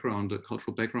the background, the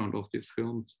cultural background of these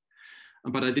films.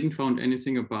 But I didn't find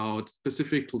anything about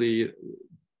specifically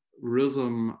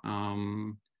rhythm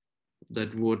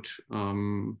that would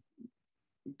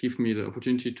give me the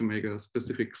opportunity to make a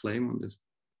specific claim on this.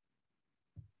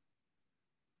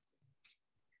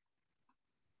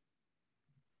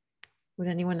 Would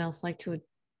anyone else like to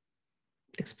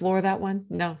explore that one?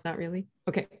 No, not really.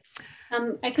 Okay.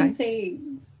 I can say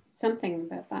something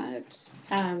about that.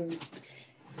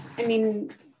 I mean,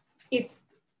 it's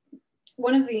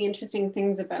one of the interesting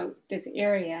things about this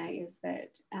area is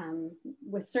that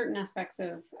with certain aspects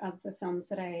of the films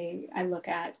that I look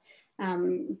at,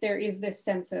 there is this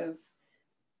sense of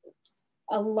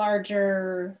a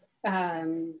larger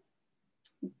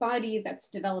body that's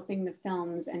developing the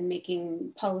films and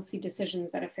making policy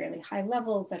decisions at a fairly high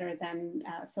level that are then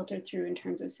filtered through in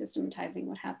terms of systematizing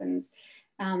what happens.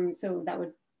 So that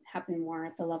would happen more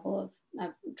at the level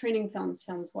of training films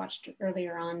watched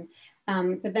earlier on.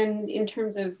 But then in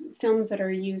terms of films that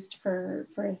are used for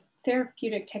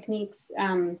therapeutic techniques,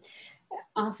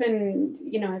 often,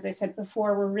 you know, as I said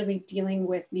before, we're really dealing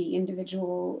with the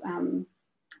individual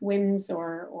whims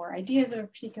or ideas of a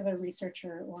particular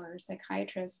researcher or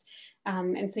psychiatrist.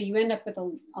 And so you end up with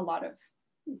a lot of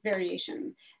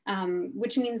variation,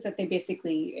 which means that they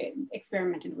basically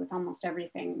experimented with almost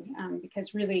everything,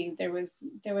 because really there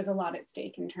was a lot at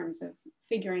stake in terms of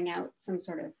figuring out some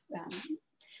sort of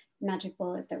magic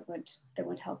bullet that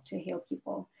would help to heal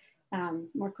people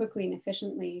more quickly and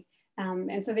efficiently.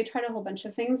 And so they tried a whole bunch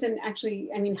of things. And actually,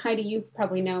 I mean, Haidee, you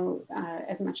probably know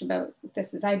as much about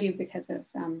this as I do because of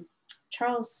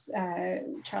Charles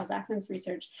Ackland's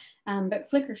research. But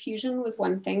flicker fusion was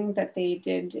one thing that they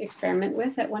did experiment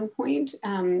with at one point,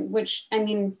 which, I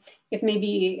mean, it's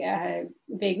maybe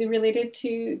vaguely related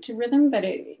to rhythm, but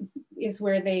it is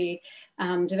where they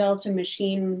developed a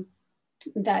machine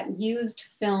that used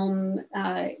film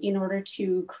in order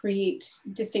to create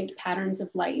distinct patterns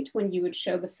of light when you would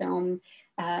show the film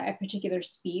at particular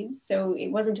speeds. So it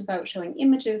wasn't about showing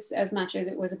images as much as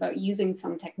it was about using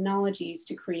film technologies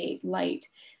to create light.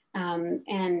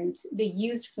 And they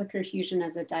used flicker fusion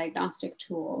as a diagnostic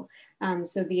tool.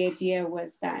 So the idea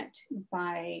was that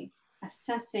by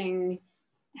assessing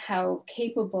how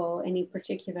capable any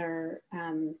particular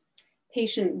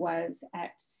patient was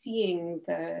at seeing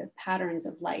the patterns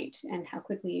of light and how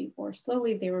quickly or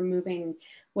slowly they were moving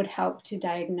would help to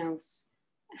diagnose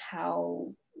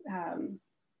how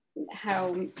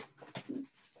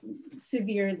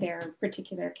severe their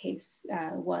particular case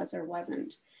was or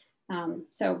wasn't.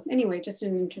 So anyway, just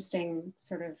an interesting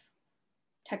sort of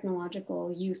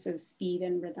technological use of speed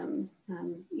and rhythm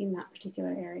in that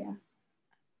particular area.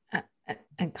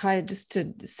 And Kaia, just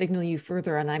to signal you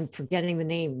further, and I'm forgetting the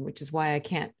name, which is why I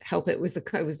can't help it, was the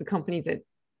company that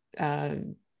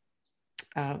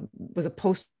was a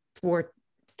post-war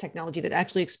technology that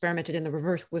actually experimented in the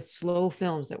reverse with slow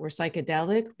films that were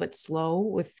psychedelic but slow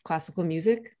with classical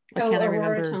music. Like, can I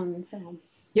remember? Tone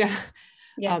films. Yeah.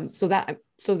 Yes. So that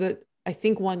I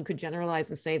think one could generalize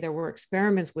and say there were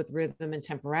experiments with rhythm and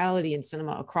temporality in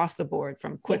cinema across the board,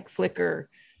 from quick flicker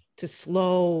to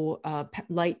slow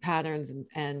light patterns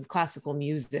and classical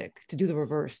music, to do the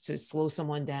reverse, to slow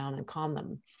someone down and calm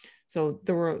them. So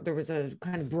there was a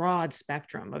kind of broad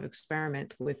spectrum of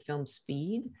experiments with film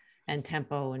speed and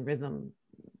tempo and rhythm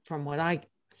from what I've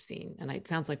seen. And it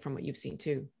sounds like from what you've seen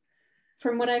too.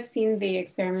 From what I've seen, they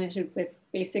experimented with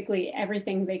basically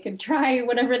everything they could try,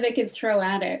 whatever they could throw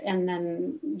at it. And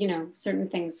then, you know, certain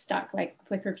things stuck, like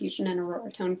flicker fusion and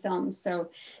aurora tone films. So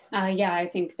yeah, I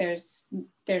think there's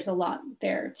a lot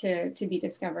there to be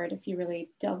discovered if you really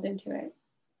delved into it.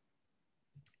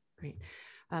 Great.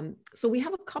 So we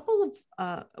have a couple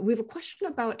of, we have a question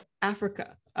about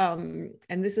Africa. And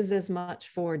this is as much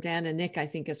for Dan and Nick, I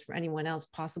think, as for anyone else,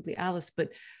 possibly Alice,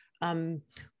 but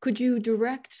could you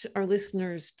direct our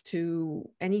listeners to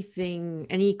anything,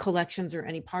 any collections or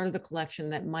any part of the collection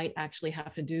that might actually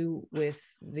have to do with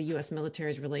the US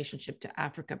military's relationship to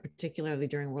Africa, particularly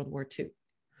during World War II?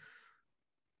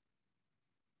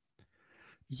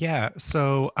 Yeah,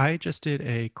 so I just did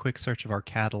a quick search of our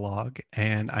catalog,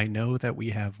 and I know that we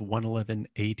have 111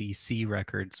 ADC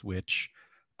records, which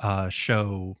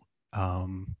show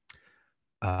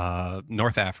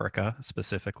North Africa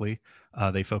specifically.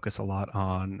 They focus a lot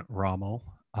on Rommel.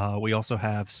 We also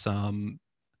have some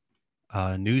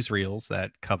newsreels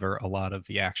that cover a lot of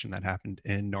the action that happened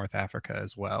in North Africa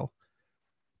as well.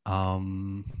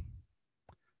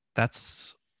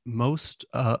 That's most,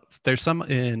 there's some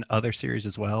in other series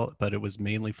as well, but it was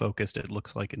mainly focused, it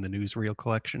looks like, in the newsreel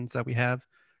collections that we have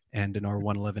and in our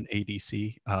 111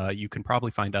 ADC. You can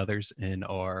probably find others in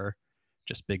our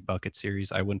just big bucket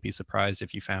series. I wouldn't be surprised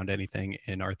if you found anything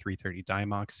in our 330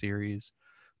 Dimox series,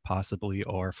 possibly,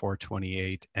 or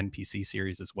 428 NPC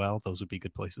series as well. Those would be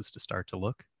good places to start to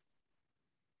look.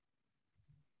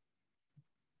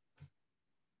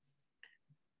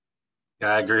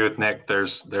 Yeah, I agree with Nick.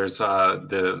 There's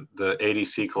the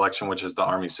ADC collection, which is the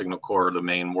Army Signal Corps, the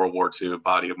main World War II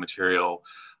body of material,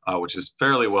 which is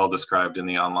fairly well described in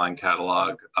the online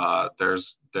catalog. There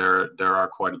are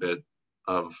quite a bit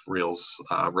of reels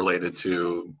related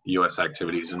to U.S.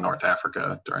 activities in North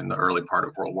Africa during the early part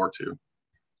of World War II.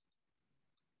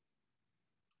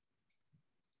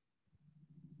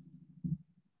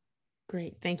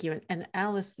 Great, thank you. And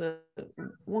Alice, the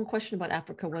one question about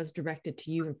Africa was directed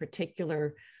to you in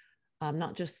particular,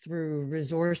 not just through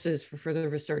resources for further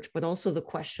research, but also the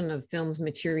question of film's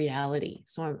materiality.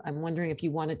 So I'm wondering if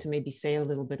you wanted to maybe say a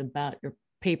little bit about your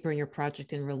paper and your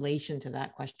project in relation to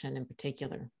that question in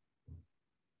particular.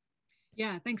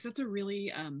 Yeah, thanks. That's a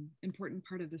really important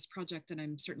part of this project, and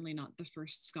I'm certainly not the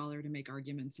first scholar to make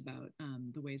arguments about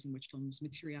the ways in which film's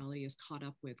materiality is caught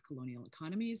up with colonial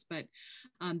economies, but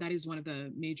that is one of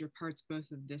the major parts, both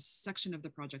of this section of the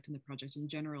project and the project in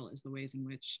general, is the ways in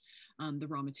which the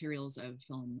raw materials of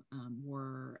film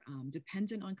were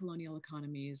dependent on colonial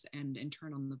economies and in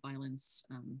turn on the violence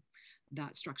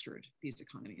that structured these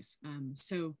economies.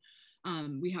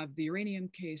 We have the uranium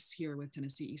case here with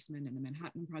Tennessee Eastman and the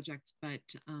Manhattan Project, but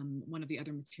one of the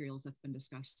other materials that's been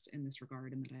discussed in this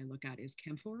regard and that I look at is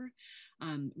camphor,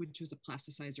 which was a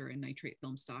plasticizer and nitrate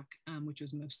film stock, which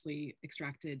was mostly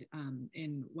extracted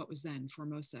in what was then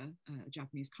Formosa, a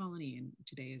Japanese colony, and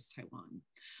today is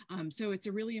Taiwan. So it's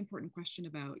a really important question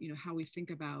about, how we think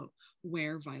about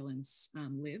where violence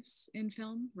lives in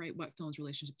film, right? What film's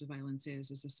relationship to violence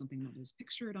is. Is this something that is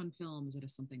pictured on film? Is it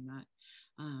something that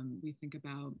we think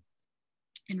about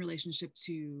in relationship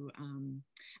to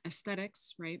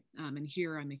aesthetics, right? And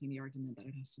here I'm making the argument that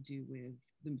it has to do with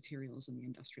the materials and the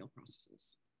industrial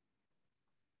processes.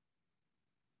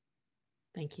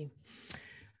 Thank you.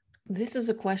 This is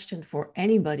a question for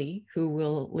anybody who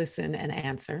will listen and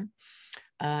answer.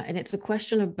 And it's a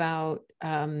question about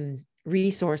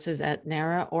resources at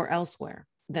NARA or elsewhere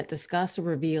that discuss or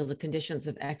reveal the conditions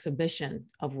of exhibition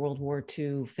of World War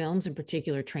II films, in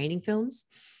particular training films,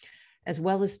 as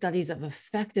well as studies of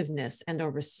effectiveness and or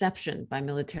reception by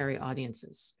military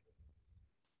audiences?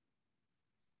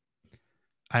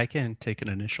 I can take an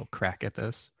initial crack at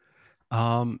this.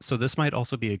 So this might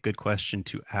also be a good question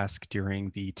to ask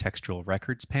during the textual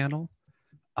records panel,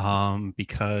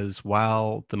 because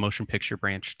while the motion picture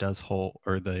branch does hold,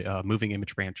 or the moving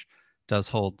image branch does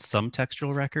hold some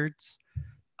textual records,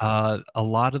 a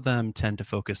lot of them tend to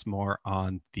focus more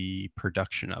on the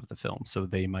production of the film. So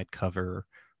they might cover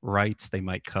rights, they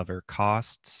might cover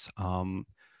costs. Some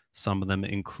of them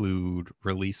include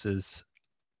releases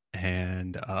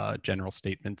and general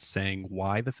statements saying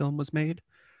why the film was made.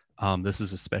 This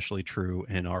is especially true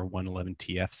in our 111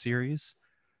 TF series.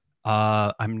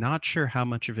 I'm not sure how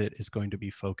much of it is going to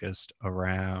be focused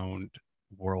around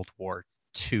World War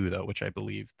II, though, which I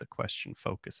believe the question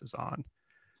focuses on.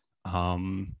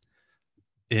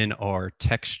 In our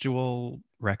textual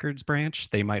records branch,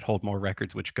 they might hold more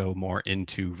records which go more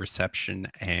into reception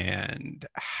and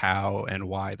how and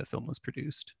why the film was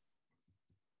produced.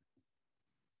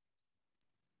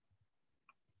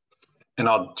 And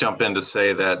I'll jump in to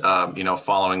say that, you know,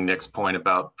 following Nick's point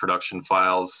about production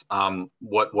files,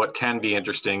 what can be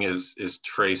interesting is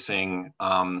tracing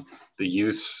the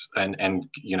use and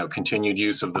you know, continued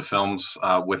use of the films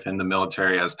within the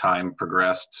military as time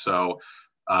progressed. So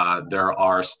there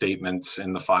are statements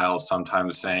in the files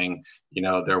sometimes saying, you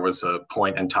know, there was a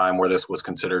point in time where this was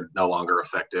considered no longer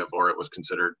effective, or it was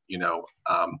considered, you know,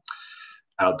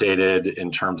 outdated in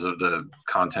terms of the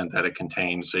content that it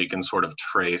contains. So you can sort of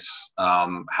trace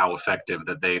how effective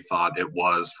that they thought it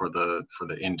was for the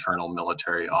internal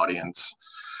military audience.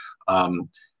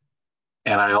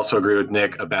 And I also agree with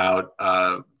Nick about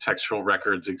textual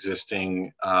records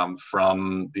existing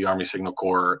from the Army Signal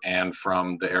Corps and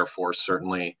from the Air Force,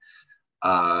 certainly,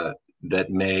 that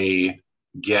may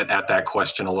get at that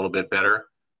question a little bit better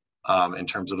in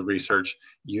terms of the research.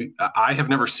 I have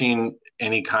never seen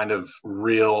any kind of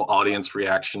real audience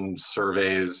reaction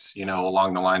surveys, you know,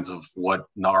 along the lines of what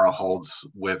NARA holds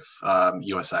with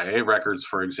USIA records,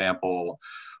 for example,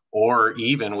 or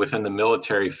even within the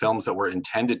military films that were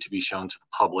intended to be shown to the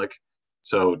public.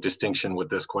 So distinction with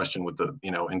this question with the, you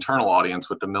know, internal audience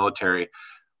with the military,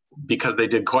 because they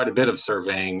did quite a bit of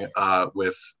surveying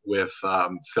with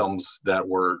films that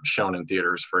were shown in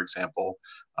theaters, for example,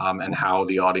 and how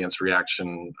the audience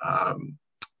reaction,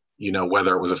 you know,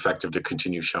 whether it was effective to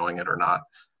continue showing it or not,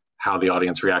 how the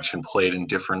audience reaction played in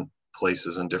different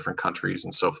places in different countries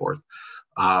and so forth.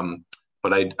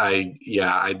 But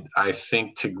I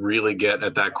think to really get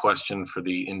at that question for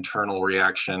the internal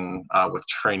reaction with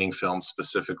training films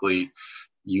specifically,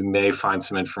 you may find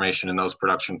some information in those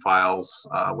production files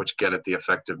which get at the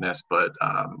effectiveness, but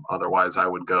otherwise I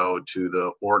would go to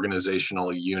the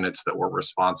organizational units that were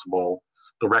responsible,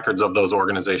 the records of those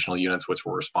organizational units which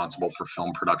were responsible for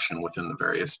film production within the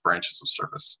various branches of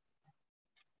service.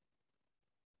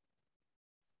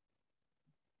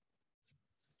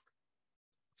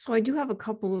 So I do have a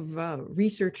couple of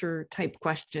researcher type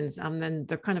questions. Then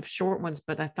they're kind of short ones,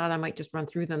 but I thought I might just run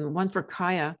through them. One for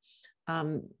Kaia.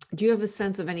 Do you have a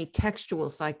sense of any textual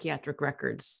psychiatric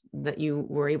records that you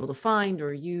were able to find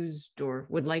or used or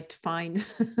would like to find?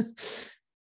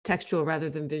 Textual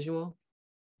rather than visual?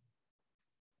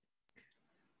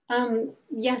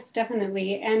 Yes,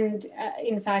 definitely. And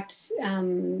in fact,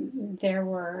 there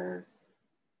were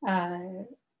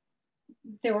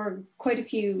quite a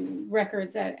few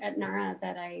records at NARA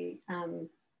that I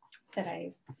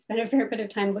spent a fair bit of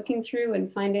time looking through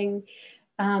and finding.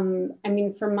 I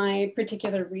mean, for my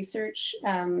particular research,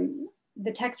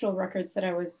 the textual records that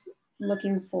I was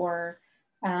looking for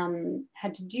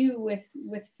had to do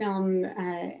with film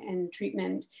and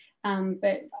treatment,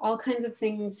 but all kinds of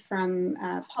things from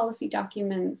policy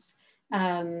documents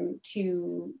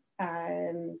to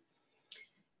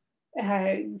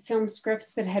film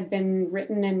scripts that had been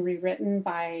written and rewritten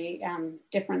by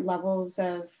different levels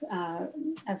of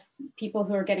people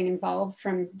who are getting involved,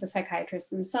 from the psychiatrists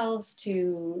themselves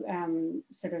to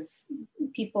sort of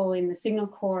people in the Signal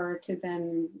Corps to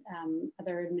then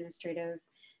other administrative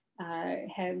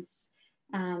heads.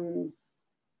 And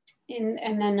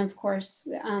then of course,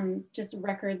 just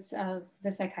records of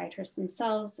the psychiatrists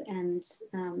themselves and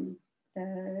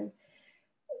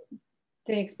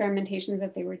the experimentations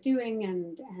that they were doing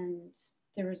and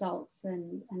the results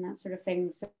and that sort of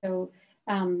thing. So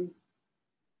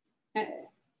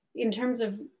in terms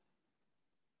of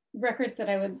records that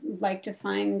I would like to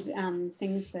find,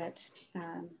 things that,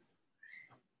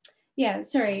 yeah,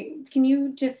 sorry, can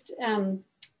you just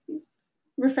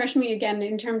refresh me again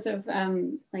in terms of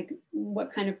like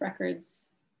what kind of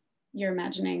records you're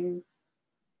imagining?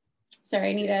 Sorry,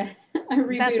 I need a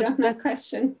reboot on that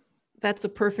question. That's a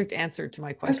perfect answer to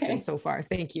my question so far.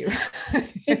 Thank you.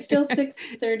 It's still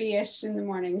 6:30-ish in the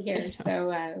morning here, so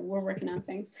we're working on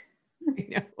things. I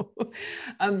know.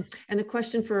 And a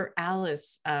question for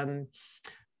Alice. One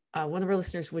of our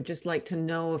listeners would just like to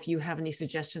know if you have any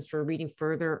suggestions for reading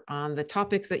further on the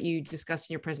topics that you discussed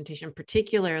in your presentation,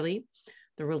 particularly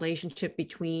the relationship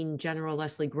between General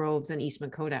Leslie Groves and Eastman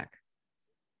Kodak.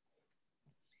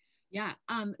 Yeah,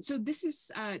 so this is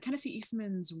Tennessee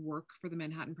Eastman's work for the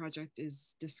Manhattan Project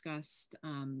is discussed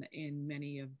in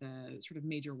many of the sort of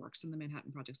major works in the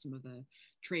Manhattan Project, some of the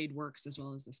trade works as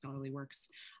well as the scholarly works.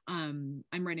 I'm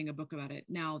writing a book about it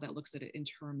now that looks at it in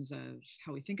terms of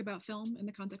how we think about film in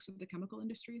the context of the chemical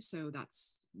industry. So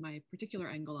that's my particular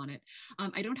angle on it.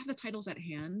 I don't have the titles at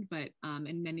hand, but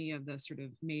in many of the sort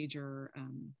of major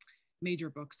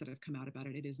books that have come out about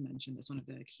it, it is mentioned as one of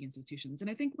the key institutions. And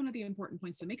I think one of the important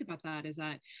points to make about that is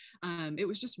that it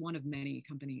was just one of many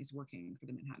companies working for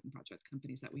the Manhattan Project,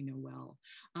 companies that we know well.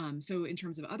 So in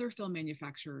terms of other film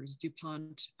manufacturers,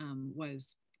 DuPont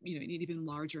was an even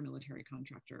larger military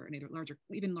contractor, an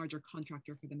even larger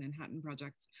contractor for the Manhattan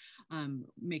Project,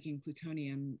 making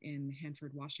plutonium in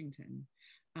Hanford, Washington.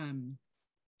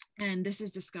 And this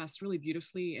is discussed really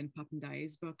beautifully in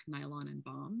Papandai's book, Nylon and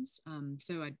Bombs.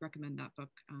 So I'd recommend that book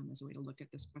as a way to look at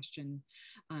this question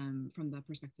from the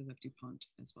perspective of DuPont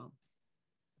as well.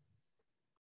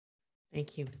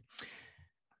 Thank you.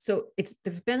 So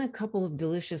there've been a couple of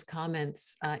delicious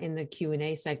comments in the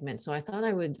Q&A segment. So I thought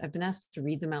I've been asked to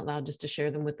read them out loud just to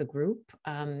share them with the group.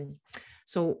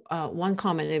 So one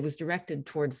comment, it was directed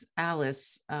towards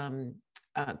Alice.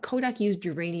 Kodak used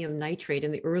uranium nitrate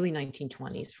in the early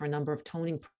 1920s for a number of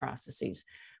toning processes.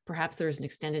 Perhaps there's an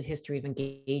extended history of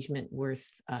engagement worth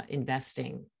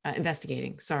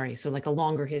investigating. So like a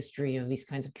longer history of these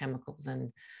kinds of chemicals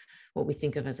and what we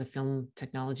think of as a film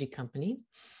technology company.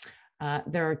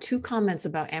 There are two comments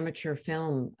about amateur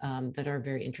film that are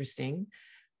very interesting.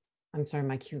 I'm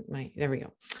sorry, there we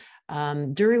go.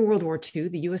 During World War II,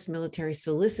 the US military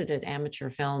solicited amateur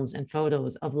films and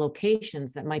photos of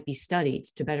locations that might be studied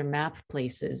to better map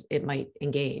places it might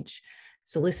engage.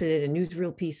 Solicited in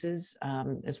newsreel pieces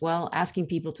as well, asking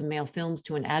people to mail films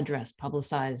to an address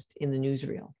publicized in the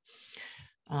newsreel.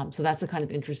 So that's a kind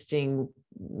of interesting,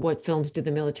 what films did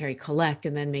the military collect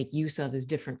and then make use of is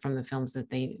different from the films that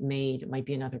they made. It might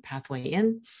be another pathway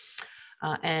in.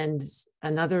 And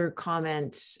another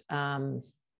comment, there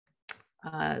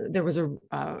was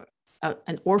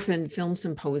an orphan film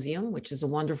symposium, which is a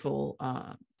wonderful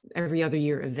every other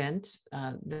year event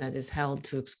that is held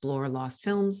to explore lost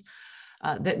films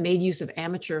that made use of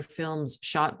amateur films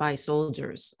shot by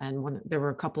soldiers. And there were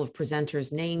a couple of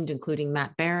presenters named, including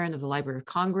Matt Barron of the Library of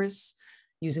Congress,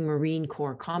 using Marine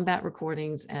Corps combat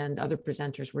recordings, and other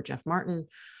presenters were Jeff Martin,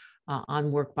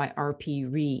 on work by R.P.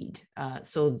 Reed.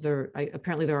 So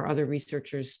apparently there are other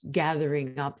researchers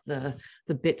gathering up the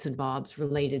bits and bobs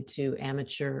related to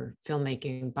amateur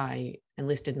filmmaking by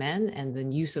enlisted men and the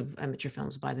use of amateur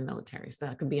films by the military. So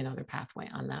that could be another pathway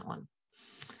on that one.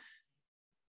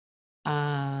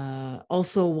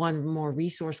 Also, one more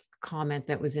resource comment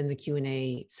that was in the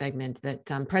Q&A segment, that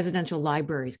presidential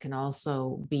libraries can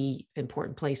also be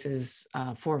important places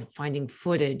for finding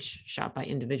footage shot by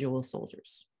individual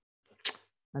soldiers.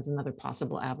 That's another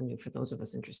possible avenue for those of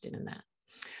us interested in that.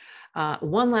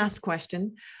 One last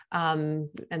question, and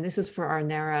this is for our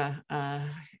NARA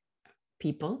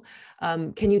people.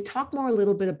 Can you talk more a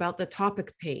little bit about the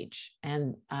topic page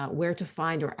and where to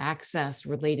find or access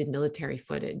related military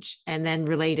footage? And then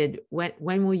related,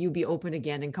 when will you be open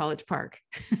again in College Park?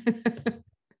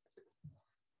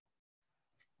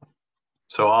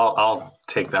 So I'll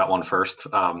take that one first.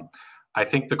 I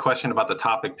think the question about the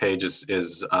topic page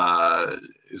is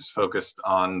focused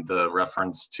on the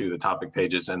reference to the topic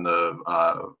pages in the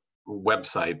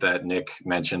website that Nick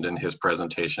mentioned in his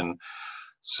presentation.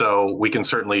 So we can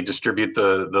certainly distribute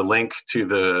the link to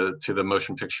the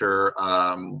motion picture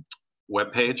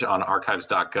webpage on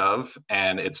archives.gov,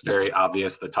 and it's very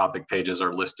obvious the topic pages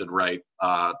are listed right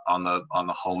on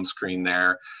the home screen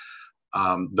there.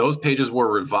 Those pages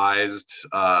were revised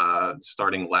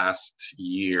starting last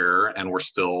year, and we're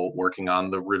still working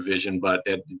on the revision, but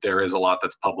there is a lot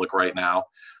that's public right now.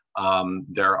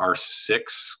 There are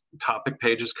 6 topic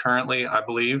pages currently, I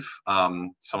believe,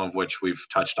 some of which we've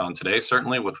touched on today,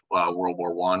 certainly with World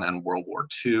War I and World War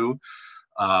II.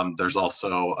 There's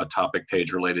also a topic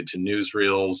page related to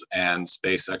newsreels and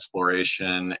space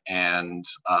exploration, and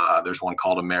there's one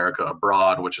called America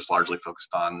Abroad, which is largely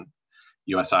focused on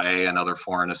USIA and other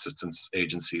foreign assistance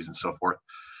agencies and so forth.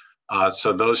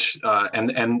 So those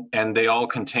and they all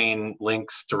contain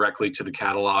links directly to the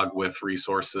catalog with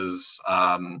resources,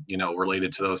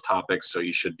 related to those topics. So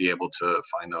you should be able to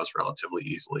find those relatively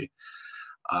easily.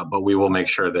 But we will make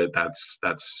sure that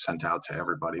that's sent out to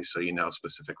everybody, so you know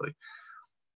specifically.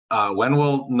 When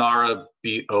will NARA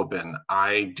be open?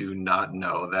 I do not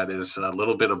know. That is a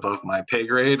little bit above my pay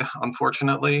grade,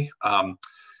 unfortunately.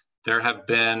 There have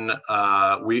been,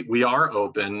 we are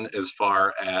open as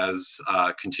far as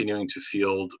continuing to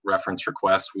field reference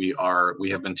requests. We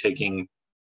have been taking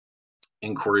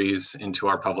inquiries into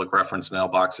our public reference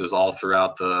mailboxes all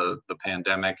throughout the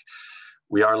pandemic.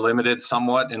 We are limited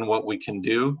somewhat in what we can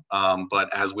do, but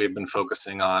as we've been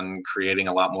focusing on creating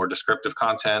a lot more descriptive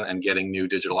content and getting new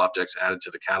digital objects added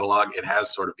to the catalog, it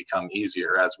has sort of become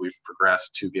easier as we've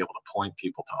progressed to be able to point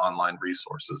people to online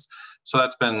resources. So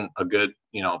that's been a good,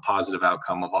 positive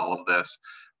outcome of all of this.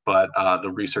 But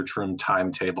the research room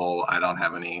timetable, I don't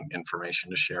have any information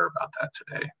to share about that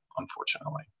today,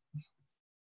 unfortunately.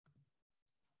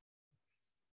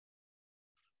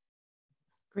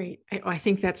 Great. I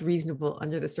think that's reasonable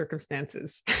under the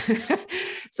circumstances.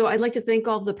 So I'd like to thank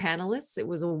all of the panelists. It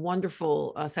was a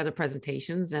wonderful set of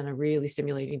presentations and a really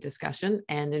stimulating discussion,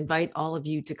 and invite all of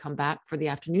you to come back for the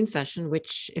afternoon session,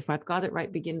 which, if I've got it right,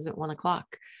 begins at 1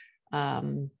 o'clock.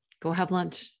 Go have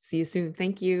lunch. See you soon.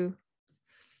 Thank you.